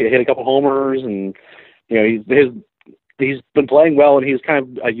 and he's hit a couple homers, and he's been playing well, and he's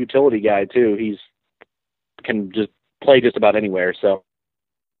kind of a utility guy too. He's can just play just about anywhere. So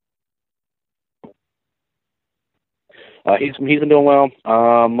he's been doing well.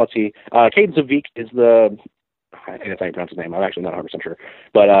 Let's see. Caden Zavik is I think that's how you pronounce his name. I'm actually not 100% sure.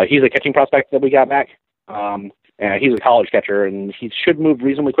 But he's a catching prospect that we got back. And he's a college catcher, and he should move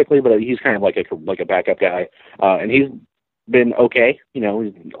reasonably quickly, but he's kind of like a backup guy. And he's been okay. He's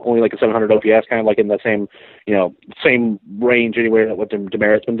only like a 700 OPS, kind of like in the same range anywhere that what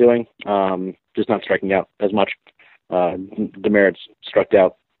Demerit's been doing. Just not striking out as much. Demerit's struck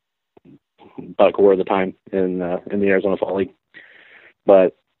out about a quarter of the time in the Arizona Fall League.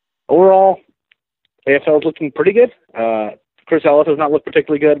 But overall, AFL is looking pretty good. Chris Ellis has not looked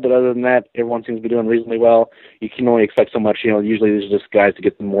particularly good, but other than that, everyone seems to be doing reasonably well. You can only expect so much. Usually there's just guys to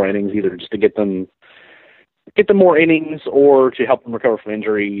get them more innings, either just to get them more innings, or to help them recover from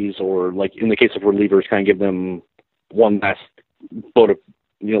injuries, or like in the case of relievers, kind of give them one last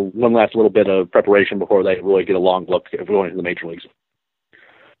little bit of preparation before they really get a long look at going into the major leagues.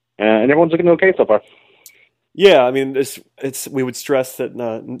 And everyone's looking okay so far. Yeah, I mean, we would stress that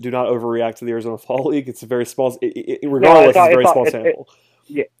do not overreact to the Arizona Fall League. It's a very small, regardless, it's a very small sample.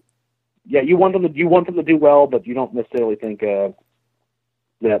 Yeah. You want them to do well, but you don't necessarily think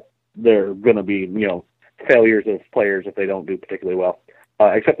that they're going to be failures as players if they don't do particularly well.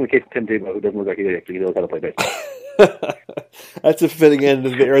 Except in the case of Tim Tebow, who doesn't look like he actually knows how to play baseball. That's a fitting end to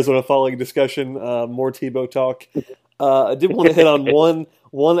the Arizona Fall League discussion. More Tebow talk. I did want to hit on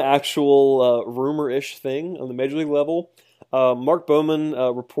one actual rumor-ish thing on the Major League level. Mark Bowman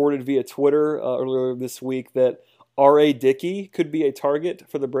reported via Twitter earlier this week that R.A. Dickey could be a target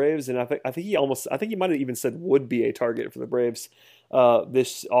for the Braves, and I think he might have even said would be a target for the Braves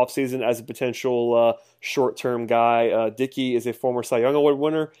this offseason as a potential short-term guy. Dickey is a former Cy Young Award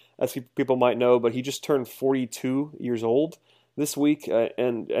winner, as people might know, but he just turned 42 years old this week,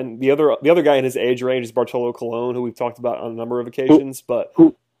 and the other guy in his age range is Bartolo Colon, who we've talked about on a number of occasions.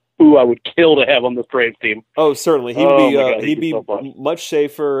 Who I would kill to have on this Braves team. Oh, certainly, he'd be so much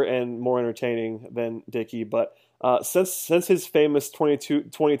safer and more entertaining than Dickey. But since his famous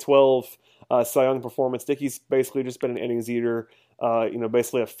 2012 Cy Young performance, Dickey's basically just been an innings eater.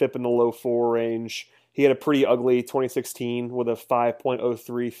 Basically a FIP in the low 4 range. He had a pretty ugly 2016 with a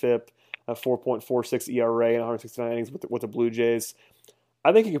 5.03 FIP. A 4.46 ERA and 169 innings with the Blue Jays.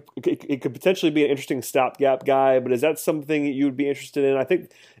 I think it could potentially be an interesting stopgap guy, but is that something that you would be interested in? I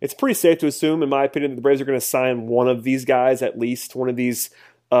think it's pretty safe to assume, in my opinion, that the Braves are going to sign one of these guys, at least one of these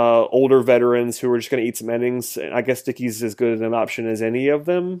older veterans who are just going to eat some innings. And I guess Dickey's as good an option as any of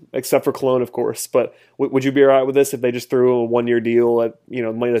them, except for Colon, of course. But would you be all right with this if they just threw a 1-year deal? At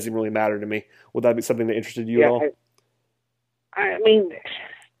money doesn't really matter to me. Would that be something that interested you at all? I mean,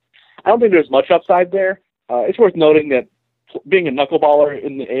 I don't think there's much upside there. It's worth noting that being a knuckleballer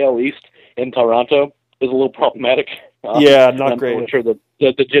in the AL East in Toronto is a little problematic. Not great. I'm sure the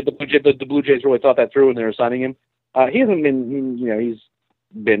Blue Jays really thought that through when they were signing him. He hasn't been,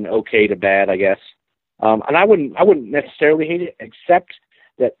 he's been okay to bad, I guess. And I wouldn't necessarily hate it, except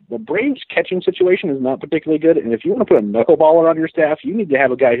that the Braves catching situation is not particularly good. And if you want to put a knuckleballer on your staff, you need to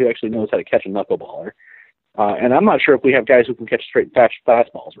have a guy who actually knows how to catch a knuckleballer. And I'm not sure if we have guys who can catch straight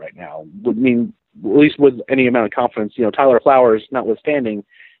fastballs right now. I mean, at least with any amount of confidence, Tyler Flowers notwithstanding,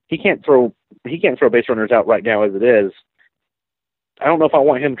 he can't throw base runners out right now as it is. I don't know if I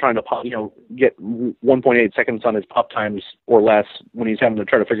want him trying to get 1.8 seconds on his pop times or less when he's having to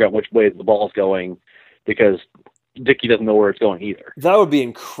try to figure out which way the ball's going, because Dickey doesn't know where it's going either. That would be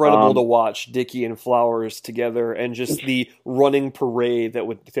incredible to watch Dickey and Flowers together, and just the running parade that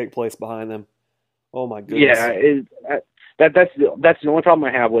would take place behind them. Oh my goodness! Yeah, that's the only problem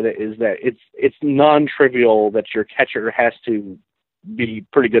I have with it, is that it's non-trivial that your catcher has to be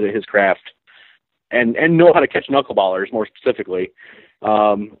pretty good at his craft and know how to catch knuckleballers more specifically,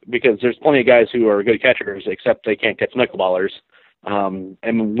 because there's plenty of guys who are good catchers, except they can't catch knuckleballers. And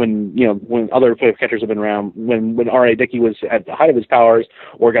when other catchers have been around, when R.A. Dickey was at the height of his powers,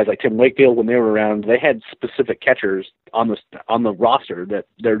 or guys like Tim Wakefield when they were around, they had specific catchers on the roster that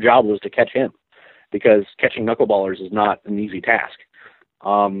their job was to catch him, because catching knuckleballers is not an easy task.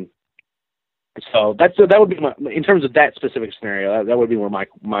 So that would be in terms of that specific scenario. That would be where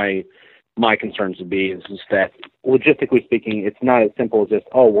my concerns would be, is that logistically speaking, it's not as simple as just,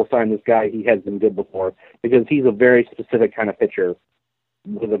 we'll sign this guy, he has been good before, because he's a very specific kind of pitcher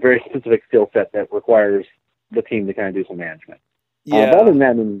with a very specific skill set that requires the team to kind of do some management. Yeah. Other than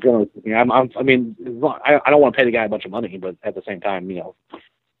that, generally speaking, I don't want to pay the guy a bunch of money, but at the same time,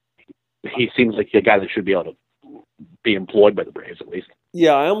 he seems like a guy that should be able to be employed by the Braves at least.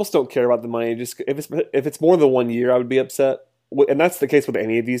 Yeah, I almost don't care about the money. Just if it's more than 1 year, I would be upset. And that's the case with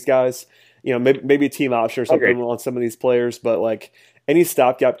any of these guys. Maybe a team option or something on some of these players, but like any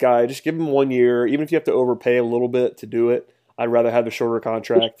stopgap guy, just give him 1 year. Even if you have to overpay a little bit to do it, I'd rather have a shorter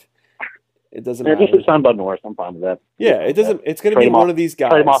contract. It doesn't matter. Just sign Bud Norris. I'm fine with that. Yeah, it doesn't. It's going to be one of these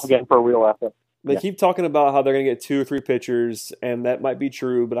guys. Trade him off again for a real asset. They keep talking about how they're going to get 2 or 3 pitchers, and that might be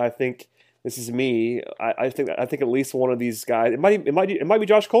true. But I think this is me. I think at least one of these guys. It might be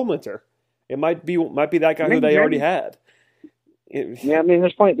Josh Colemanter. It might be that guy who they already had.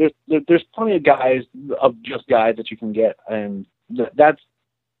 There's plenty of guys that you can get, and that's,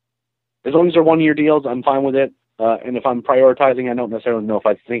 as long as they're 1 year deals, I'm fine with it. And if I'm prioritizing, I don't necessarily know if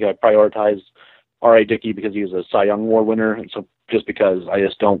I think I prioritize R.A. Dickey because he was a Cy Young Award winner, and so just because I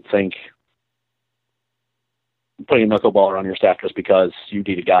just don't think putting a knuckleballer on your staff just because you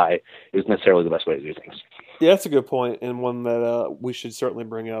need a guy is necessarily the best way to do things. Yeah, that's a good point, and one that we should certainly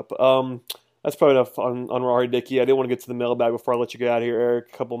bring up. That's probably enough on R.A. Dickey. I did want to get to the mailbag before I let you get out of here, Eric.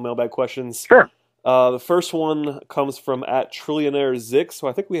 A couple mailbag questions. Sure. The first one comes from @TrillionaireZix, who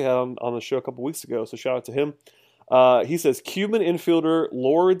I think we had on the show a couple weeks ago, so shout out to him. He says, Cuban infielder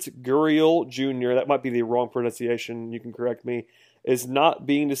Lourdes Gurriel Jr., that might be the wrong pronunciation, you can correct me, is not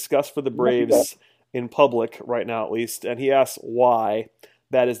being discussed for the Braves in public right now at least, and he asks why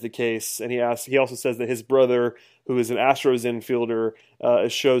that is the case. And he also says that his brother, who is an Astros infielder,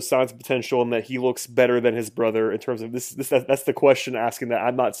 shows signs of potential and that he looks better than his brother in terms of this. That's the question asking that.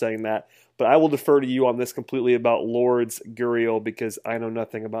 I'm not saying that, but I will defer to you on this completely about Lourdes Gurriel because I know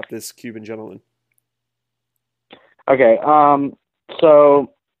nothing about this Cuban gentleman. Okay,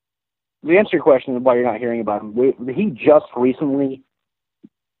 so the answer to your question is why you're not hearing about him. He just recently,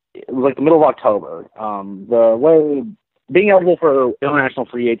 like the middle of October, the way being eligible for international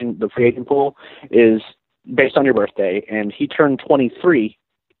the free agent pool is based on your birthday, and he turned 23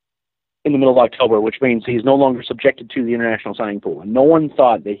 in the middle of October, which means he's no longer subjected to the international signing pool. And no one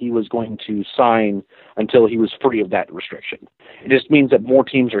thought that he was going to sign until he was free of that restriction. It just means that more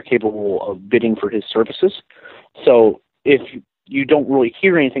teams are capable of bidding for his services. So if you don't really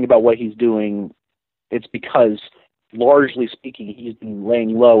hear anything about what he's doing, it's because, largely speaking, he's been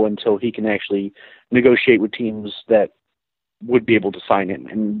laying low until he can actually negotiate with teams that would be able to sign him.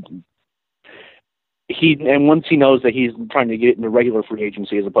 And once he knows that he's trying to get into regular free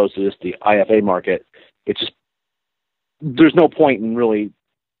agency as opposed to just the IFA market, there's no point in really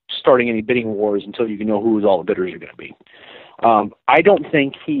starting any bidding wars until you know who all the bidders are going to be. I don't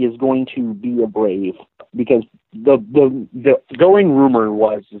think he is going to be a Brave because the going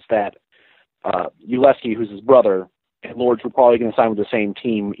rumor is that Uleski, who's his brother, and Lourdes were probably going to sign with the same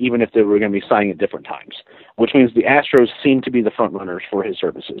team, even if they were going to be signing at different times, which means the Astros seem to be the front runners for his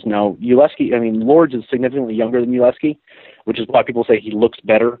services. Now, Lourdes is significantly younger than Uleski, which is why people say he looks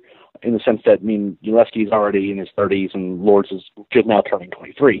better in the sense that, Uleski is already in his 30s and Lourdes is just now turning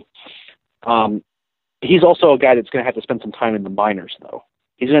 23. He's also a guy that's going to have to spend some time in the minors, though.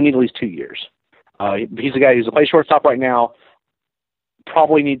 He's going to need at least 2 years. He's a guy who's a play shortstop right now.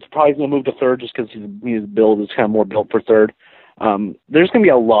 Probably going to move to third just because his build is kind of more built for third. There's going to be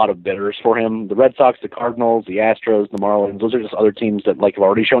a lot of bidders for him. The Red Sox, the Cardinals, the Astros, the Marlins, those are just other teams that have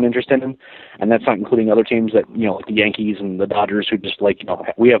already shown interest in him. And that's not including other teams that, like the Yankees and the Dodgers who just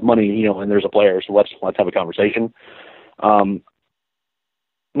we have money, and there's a player, so let's have a conversation.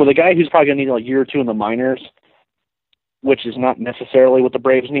 With a guy who's probably going to need a year or two in the minors, which is not necessarily what the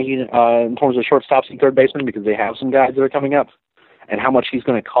Braves need in terms of shortstops and third basemen because they have some guys that are coming up, and how much he's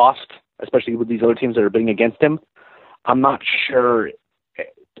going to cost, especially with these other teams that are bidding against him, I'm not sure,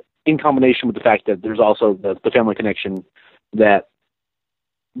 in combination with the fact that there's also the family connection that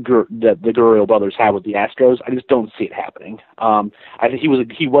the Gurriel brothers have with the Astros. I just don't see it happening. I think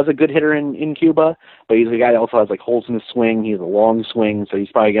he was a good hitter in Cuba, but he's a guy that also has holes in his swing. He has a long swing, so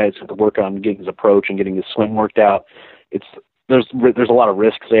he's probably a guy that's going to work on getting his approach and getting his swing worked out. there's a lot of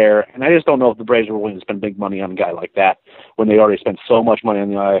risks there, and I just don't know if the Braves are willing to spend big money on a guy like that when they already spent so much money on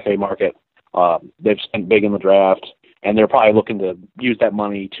the IFA market. They've spent big in the draft, and they're probably looking to use that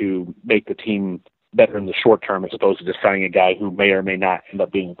money to make the team better in the short term as opposed to just signing a guy who may or may not end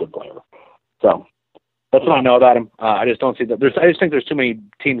up being a good player. So that's what I know about him. I just don't see that. I just think there's too many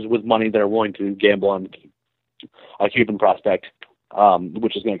teams with money that are willing to gamble on a Cuban prospect,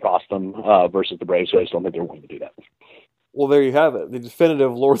 which is going to cost them versus the Braves. So I just don't think they're willing to do that. Well, there you have it. The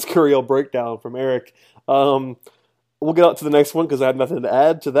definitive Lourdes Gurriel breakdown from Eric. We'll get out to the next one because I have nothing to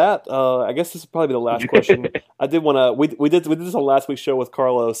add to that. I guess this will probably be the last question. I did want to. We did this on last week's show with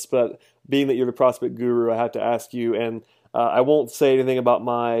Carlos, but being that you're the prospect guru, I have to ask you, and I won't say anything about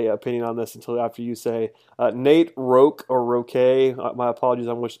my opinion on this until after you say. Nate Roque or Roque, my apologies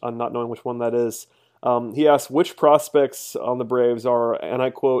on not knowing which one that is. He asked which prospects on the Braves are, and I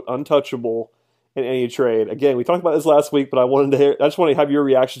quote, untouchable in any trade. Again, we talked about this last week, but I just want to have your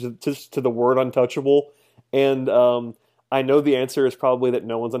reaction to the word untouchable. And I know the answer is probably that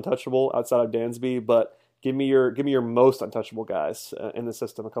no one's untouchable outside of Dansby, but give me your most untouchable guys in the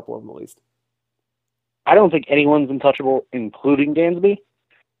system, a couple of them at least. I don't think anyone's untouchable, including Dansby.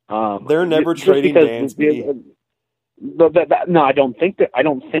 They're never trading Dansby. No, I don't think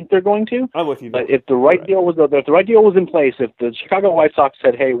they're going to. I'm with you. But if the right deal was in place, if the Chicago White Sox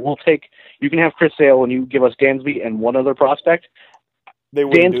said, "Hey, you can have Chris Sale and you give us Dansby and one other prospect,"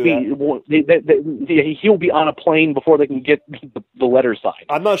 Dansby, he'll be on a plane before they can get the letter signed.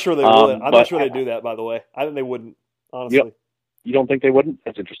 I'm not sure they would. I'm not sure they do that. By the way, I think they wouldn't. Honestly, yep. You don't think they wouldn't?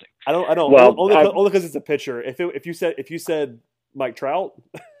 That's interesting. I don't. Well, only because it's a pitcher. If you said Mike Trout,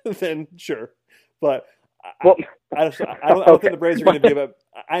 then sure. But I don't think the Braves are going to give up.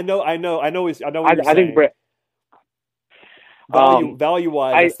 I know. What you're I think value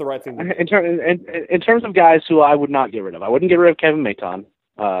wise, that's the right thing to do. In terms of guys who I would not get rid of, I wouldn't get rid of Kevin Maton,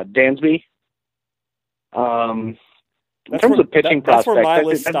 Dansby. In terms of pitching prospects, that's where my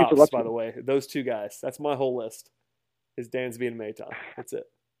list stops. By the way, those two guys. That's my whole list. Is Dansby and Maton. That's it.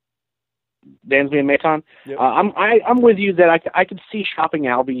 Dansby and Maton. Yep. I'm with you that I could see shopping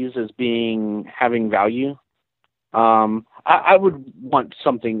Albies as having value. I would want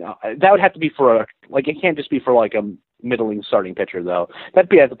something that would have to be for it can't just be for like a middling starting pitcher though. That'd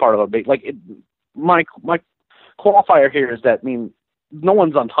be as a part of a big my qualifier here is that no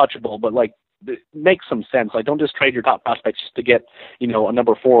one's untouchable, but it makes some sense. Don't just trade your top prospects just to get a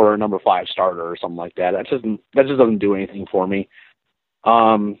number 4 or a number 5 starter or something like that. That just doesn't do anything for me.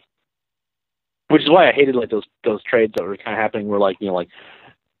 Which is why I hated those trades that were kind of happening where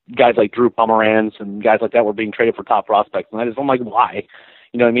guys like Drew Pomeranz and guys like that were being traded for top prospects, and I'm like, why?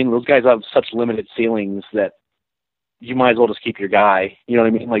 You know what I mean? Those guys have such limited ceilings that you might as well just keep your guy. You know what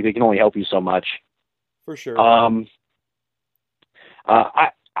I mean? They can only help you so much. For sure.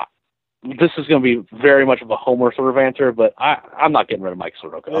 This is going to be very much of a homer sort of answer, but I'm not getting rid of Mike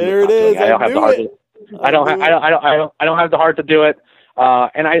Soroka. There it is. I don't have the heart. I don't have the heart to do it.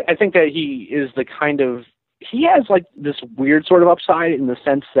 And I think that he is the kind of he has this weird sort of upside in the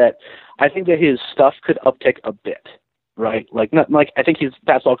sense that I think that his stuff could uptick a bit, right? I think his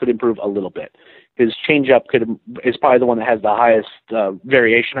fastball could improve a little bit. His changeup is probably the one that has the highest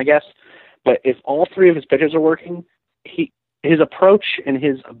variation, I guess. But if all three of his pitches are working, his approach and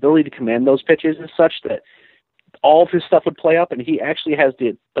his ability to command those pitches is such that all of his stuff would play up, and he actually has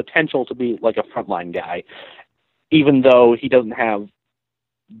the potential to be like a frontline guy, even though he doesn't have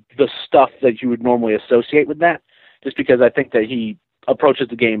the stuff that you would normally associate with that, just because I think that he approaches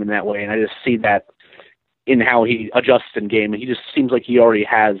the game in that way, and I just see that in how he adjusts in game, and he just seems like he already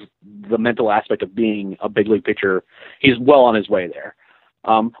has the mental aspect of being a big league pitcher. He's well on his way there.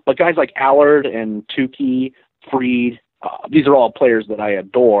 But guys like Allard and Tukey, Fried, these are all players that I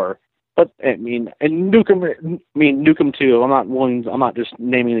adore. But and Newcomb too. I'm not just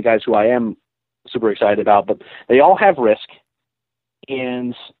naming the guys who I am super excited about, but they all have risk,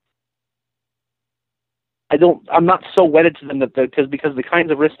 and I'm not so wedded to them because the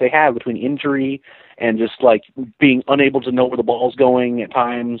kinds of risks they have between injury and just being unable to know where the ball's going at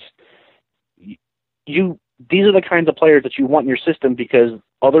times. These are the kinds of players that you want in your system because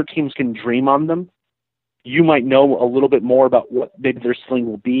other teams can dream on them. You might know a little bit more about what maybe their ceiling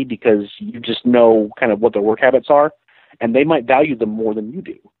will be because you just know kind of what their work habits are, and they might value them more than you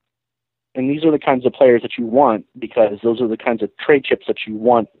do. And these are the kinds of players that you want because those are the kinds of trade chips that you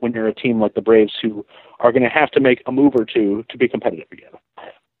want when you're a team like the Braves who are going to have to make a move or two to be competitive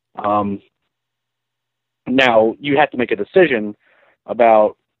again. Now, you have to make a decision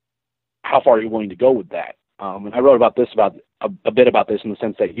about how far you're willing to go with that. And I wrote about this a bit about this in the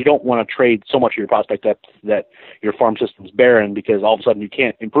sense that you don't want to trade so much of your prospect depth that your farm system's barren, because all of a sudden you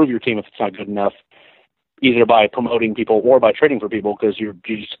can't improve your team if it's not good enough, either by promoting people or by trading for people, because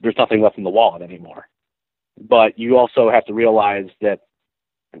there's nothing left in the wallet anymore. But you also have to realize that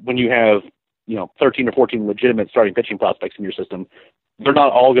when you have 13 or 14 legitimate starting pitching prospects in your system, they're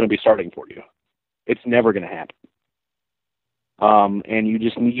not all going to be starting for you. It's never going to happen. And you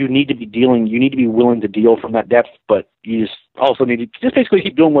need to be willing to deal from that depth, but you just also need to just basically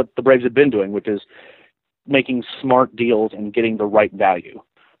keep doing what the Braves have been doing, which is making smart deals and getting the right value,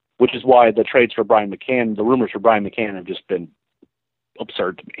 which is why the trades for Brian McCann, the rumors for Brian McCann have just been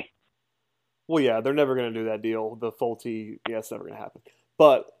absurd to me. Well, yeah, they're never going to do that deal. The Folty, yeah, it's never going to happen.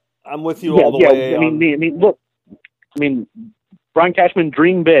 But I'm with you all the way. I mean, Brian Cashman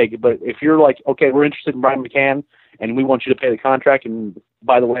dreamed big, but if you're like, okay, we're interested in Brian McCann and we want you to pay the contract, and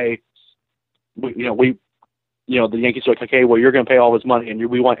by the way, the Yankees are like, okay, well, you're going to pay all this money, and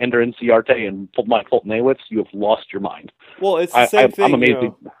we want Ender Inciarte and Mike Fulton-Awitz, you have lost your mind. Well, it's the same thing. I'm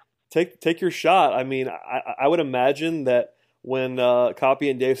amazed. Take your shot. I mean, I would imagine that when Coppy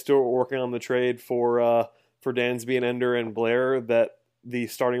and Dave Stewart were working on the trade for Dansby and Ender and Blair, that the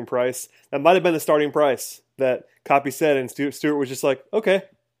starting price, that might have been the starting price that Coppy said, and Stewart was just like, okay,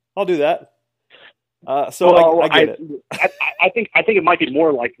 I'll do that. I get it. I think it might be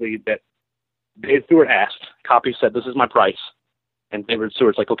more likely that Dave Stewart asked, Coppy said, this is my price. And David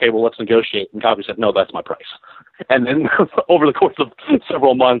Stewart's like, okay, well, let's negotiate. And Coppy said, no, that's my price. And then over the course of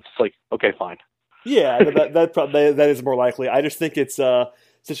several months, it's like, okay, fine. Yeah, that is more likely. I just think it's a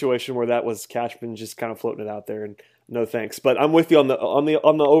situation where that was Cashman just kind of floating it out there, and no thanks. But I'm with you on the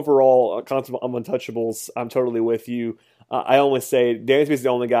overall concept of untouchables. I'm totally with you. I always say Dansby's the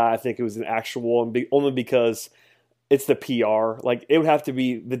only guy I think who was an actual, and only because it's the PR. Like, it would have to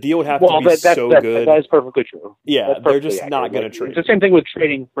be, the deal would have to be so good. That is perfectly true. Yeah, they're just not going to trade. It's the same thing with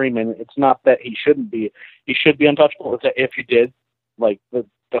trading Freeman. It's not that he shouldn't be. He should be untouchable. It's that if you did, like, the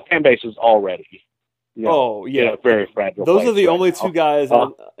fan base is already. Very fragile. Those are the only two guys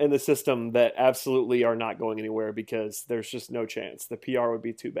in the system that absolutely are not going anywhere, because there's just no chance. The PR would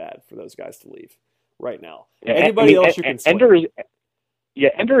be too bad for those guys to leave right now. Yeah, Anybody else you can swing.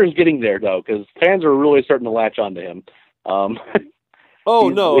 Ender is getting there, though, because fans are really starting to latch onto him.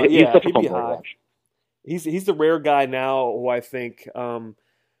 He'd be high. He's the rare guy now who I think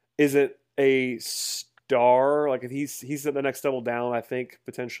isn't a star. Like, if he's at the next level down, I think,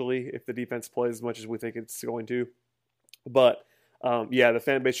 potentially, if the defense plays as much as we think it's going to. But the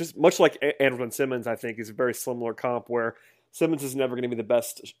fan base, just much like Andrelton Simmons, I think, is a very similar comp, where Simmons is never going to be the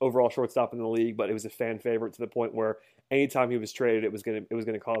best overall shortstop in the league, but it was a fan favorite to the point where anytime he was traded, it was going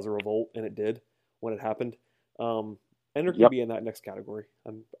to cause a revolt, and it did when it happened. Ender could be in that next category.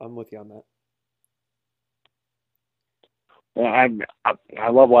 I'm with you on that. I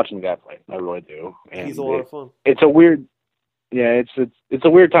love watching the guy play. I really do. And he's a lot of fun. It's a weird, it's a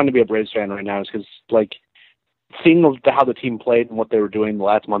weird time to be a Braves fan right now, because like seeing how the team played and what they were doing the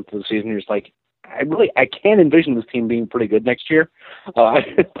last month of the season, you're just like, I can't envision this team being pretty good next year. I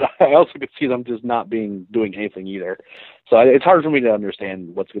also could see them just not doing anything either. So it's hard for me to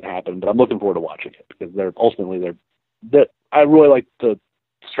understand what's going to happen, but I'm looking forward to watching it, because I really like the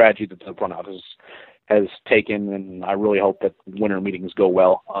strategy that the front office has taken, and I really hope that winter meetings go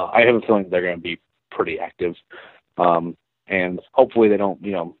well. I have a feeling they're going to be pretty active, and hopefully they don't,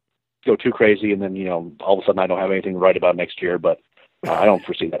 go too crazy, and then all of a sudden I don't have anything to write about next year. But I don't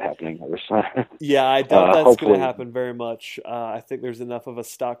foresee that happening. Yeah, I doubt that's going to happen very much. I think there's enough of a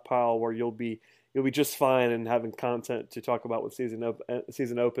stockpile where you'll be just fine and having content to talk about when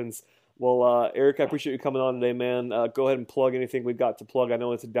season opens. Well, Eric, I appreciate you coming on today, man. Go ahead and plug anything we've got to plug. I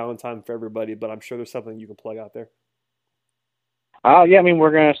know it's a downtime for everybody, but I'm sure there's something you can plug out there.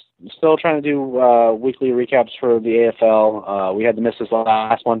 We're going to still trying to do weekly recaps for the AFL. We had to miss this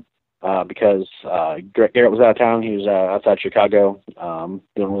last one because Garrett was out of town. He was outside Chicago doing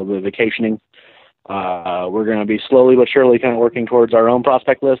a little bit of vacationing. We're going to be slowly but surely kind of working towards our own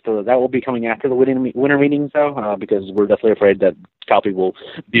prospect list. That will be coming after the winter meetings, though, because we're definitely afraid that Coppy will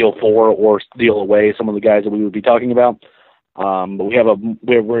deal for or steal away some of the guys that we would be talking about. But we have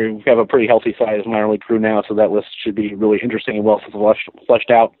a pretty healthy size minor league crew now, so that list should be really interesting and well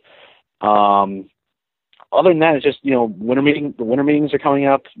fleshed out. Other than that, it's just the winter meetings are coming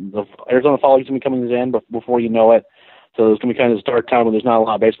up. The Arizona Fall League's gonna be coming to the end before you know it. So it's gonna be kind of the start time when there's not a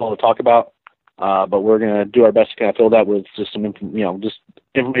lot of baseball to talk about. But we're gonna do our best to kind of fill that with just some just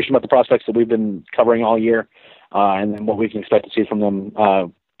information about the prospects that we've been covering all year, and then what we can expect to see from them.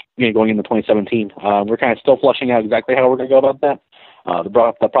 Going into 2017, we're kind of still fleshing out exactly how we're going to go about that.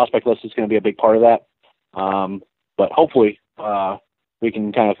 The prospect list is going to be a big part of that. But hopefully we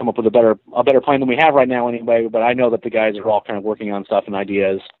can kind of come up with a better plan than we have right now anyway. But I know that the guys are all kind of working on stuff and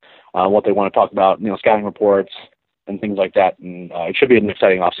ideas, what they want to talk about, scouting reports and things like that. And it should be an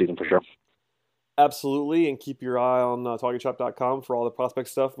exciting offseason for sure. Absolutely, and keep your eye on TalkingChop.com for all the prospect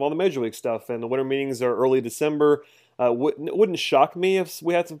stuff, all the Major League stuff. And the winter meetings are early December. It wouldn't shock me if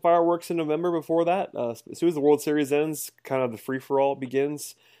we had some fireworks in November before that. As soon as the World Series ends, kind of the free-for-all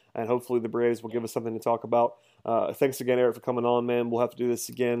begins, and hopefully the Braves will give us something to talk about. Thanks again, Eric, for coming on, man. We'll have to do this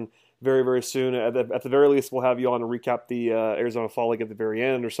again very, very soon. At the very least, we'll have you on to recap the Arizona Fall League at the very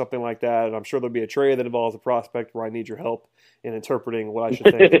end or something like that. And I'm sure there'll be a trade that involves a prospect where I need your help in interpreting what I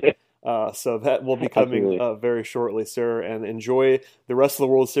should think. So that will be coming very shortly, sir. And enjoy the rest of the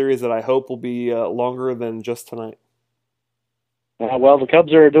World Series that I hope will be longer than just tonight. Well, the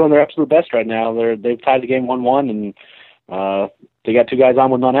Cubs are doing their absolute best right now. They've tied the game 1-1, and they got 2 guys on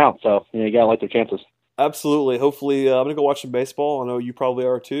with none out. So you gotta like their chances. Absolutely. Hopefully, I'm gonna go watch some baseball. I know you probably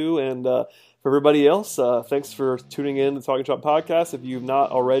are too. And for everybody else, thanks for tuning in to Talking Chop Podcast. If you've not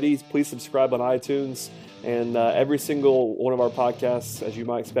already, please subscribe on iTunes. And every single one of our podcasts, as you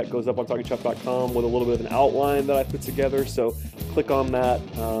might expect, goes up on TalkingChop.com with a little bit of an outline that I put together. So click on that.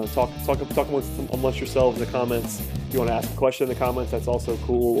 Talk amongst yourselves in the comments. If you want to ask a question in the comments, that's also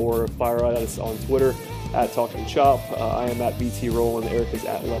cool. Or fire at us on Twitter at Talking Chop. I am at BT Roland. Eric is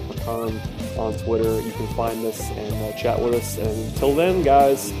at Leprechaun on Twitter. You can find us and chat with us. And until then,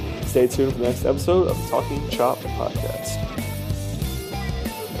 guys, stay tuned for the next episode of the Talking Chop Podcast.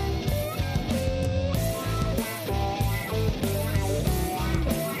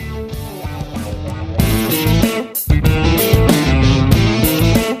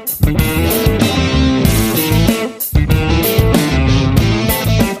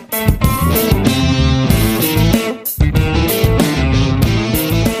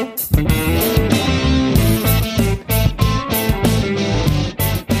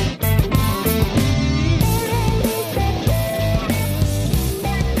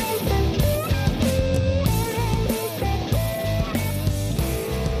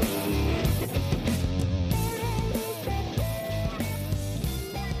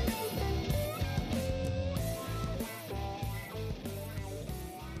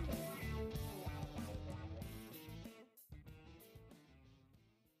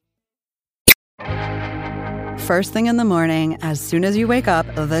 First thing in the morning, as soon as you wake up,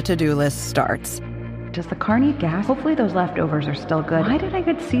 the to-do list starts. Does the car need gas? Hopefully those leftovers are still good. Why did I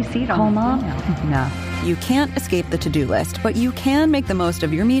get CC'd on Call Mom? No. You can't escape the to-do list, but you can make the most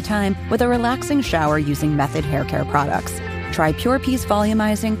of your me time with a relaxing shower using Method Hair Care products. Try Pure Peace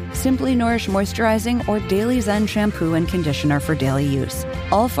Volumizing, Simply Nourish Moisturizing, or Daily Zen Shampoo and Conditioner for daily use.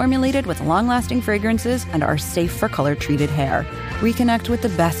 All formulated with long-lasting fragrances and are safe for color-treated hair. Reconnect with the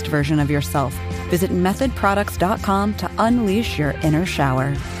best version of yourself. Visit methodproducts.com to unleash your inner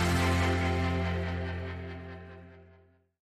shower.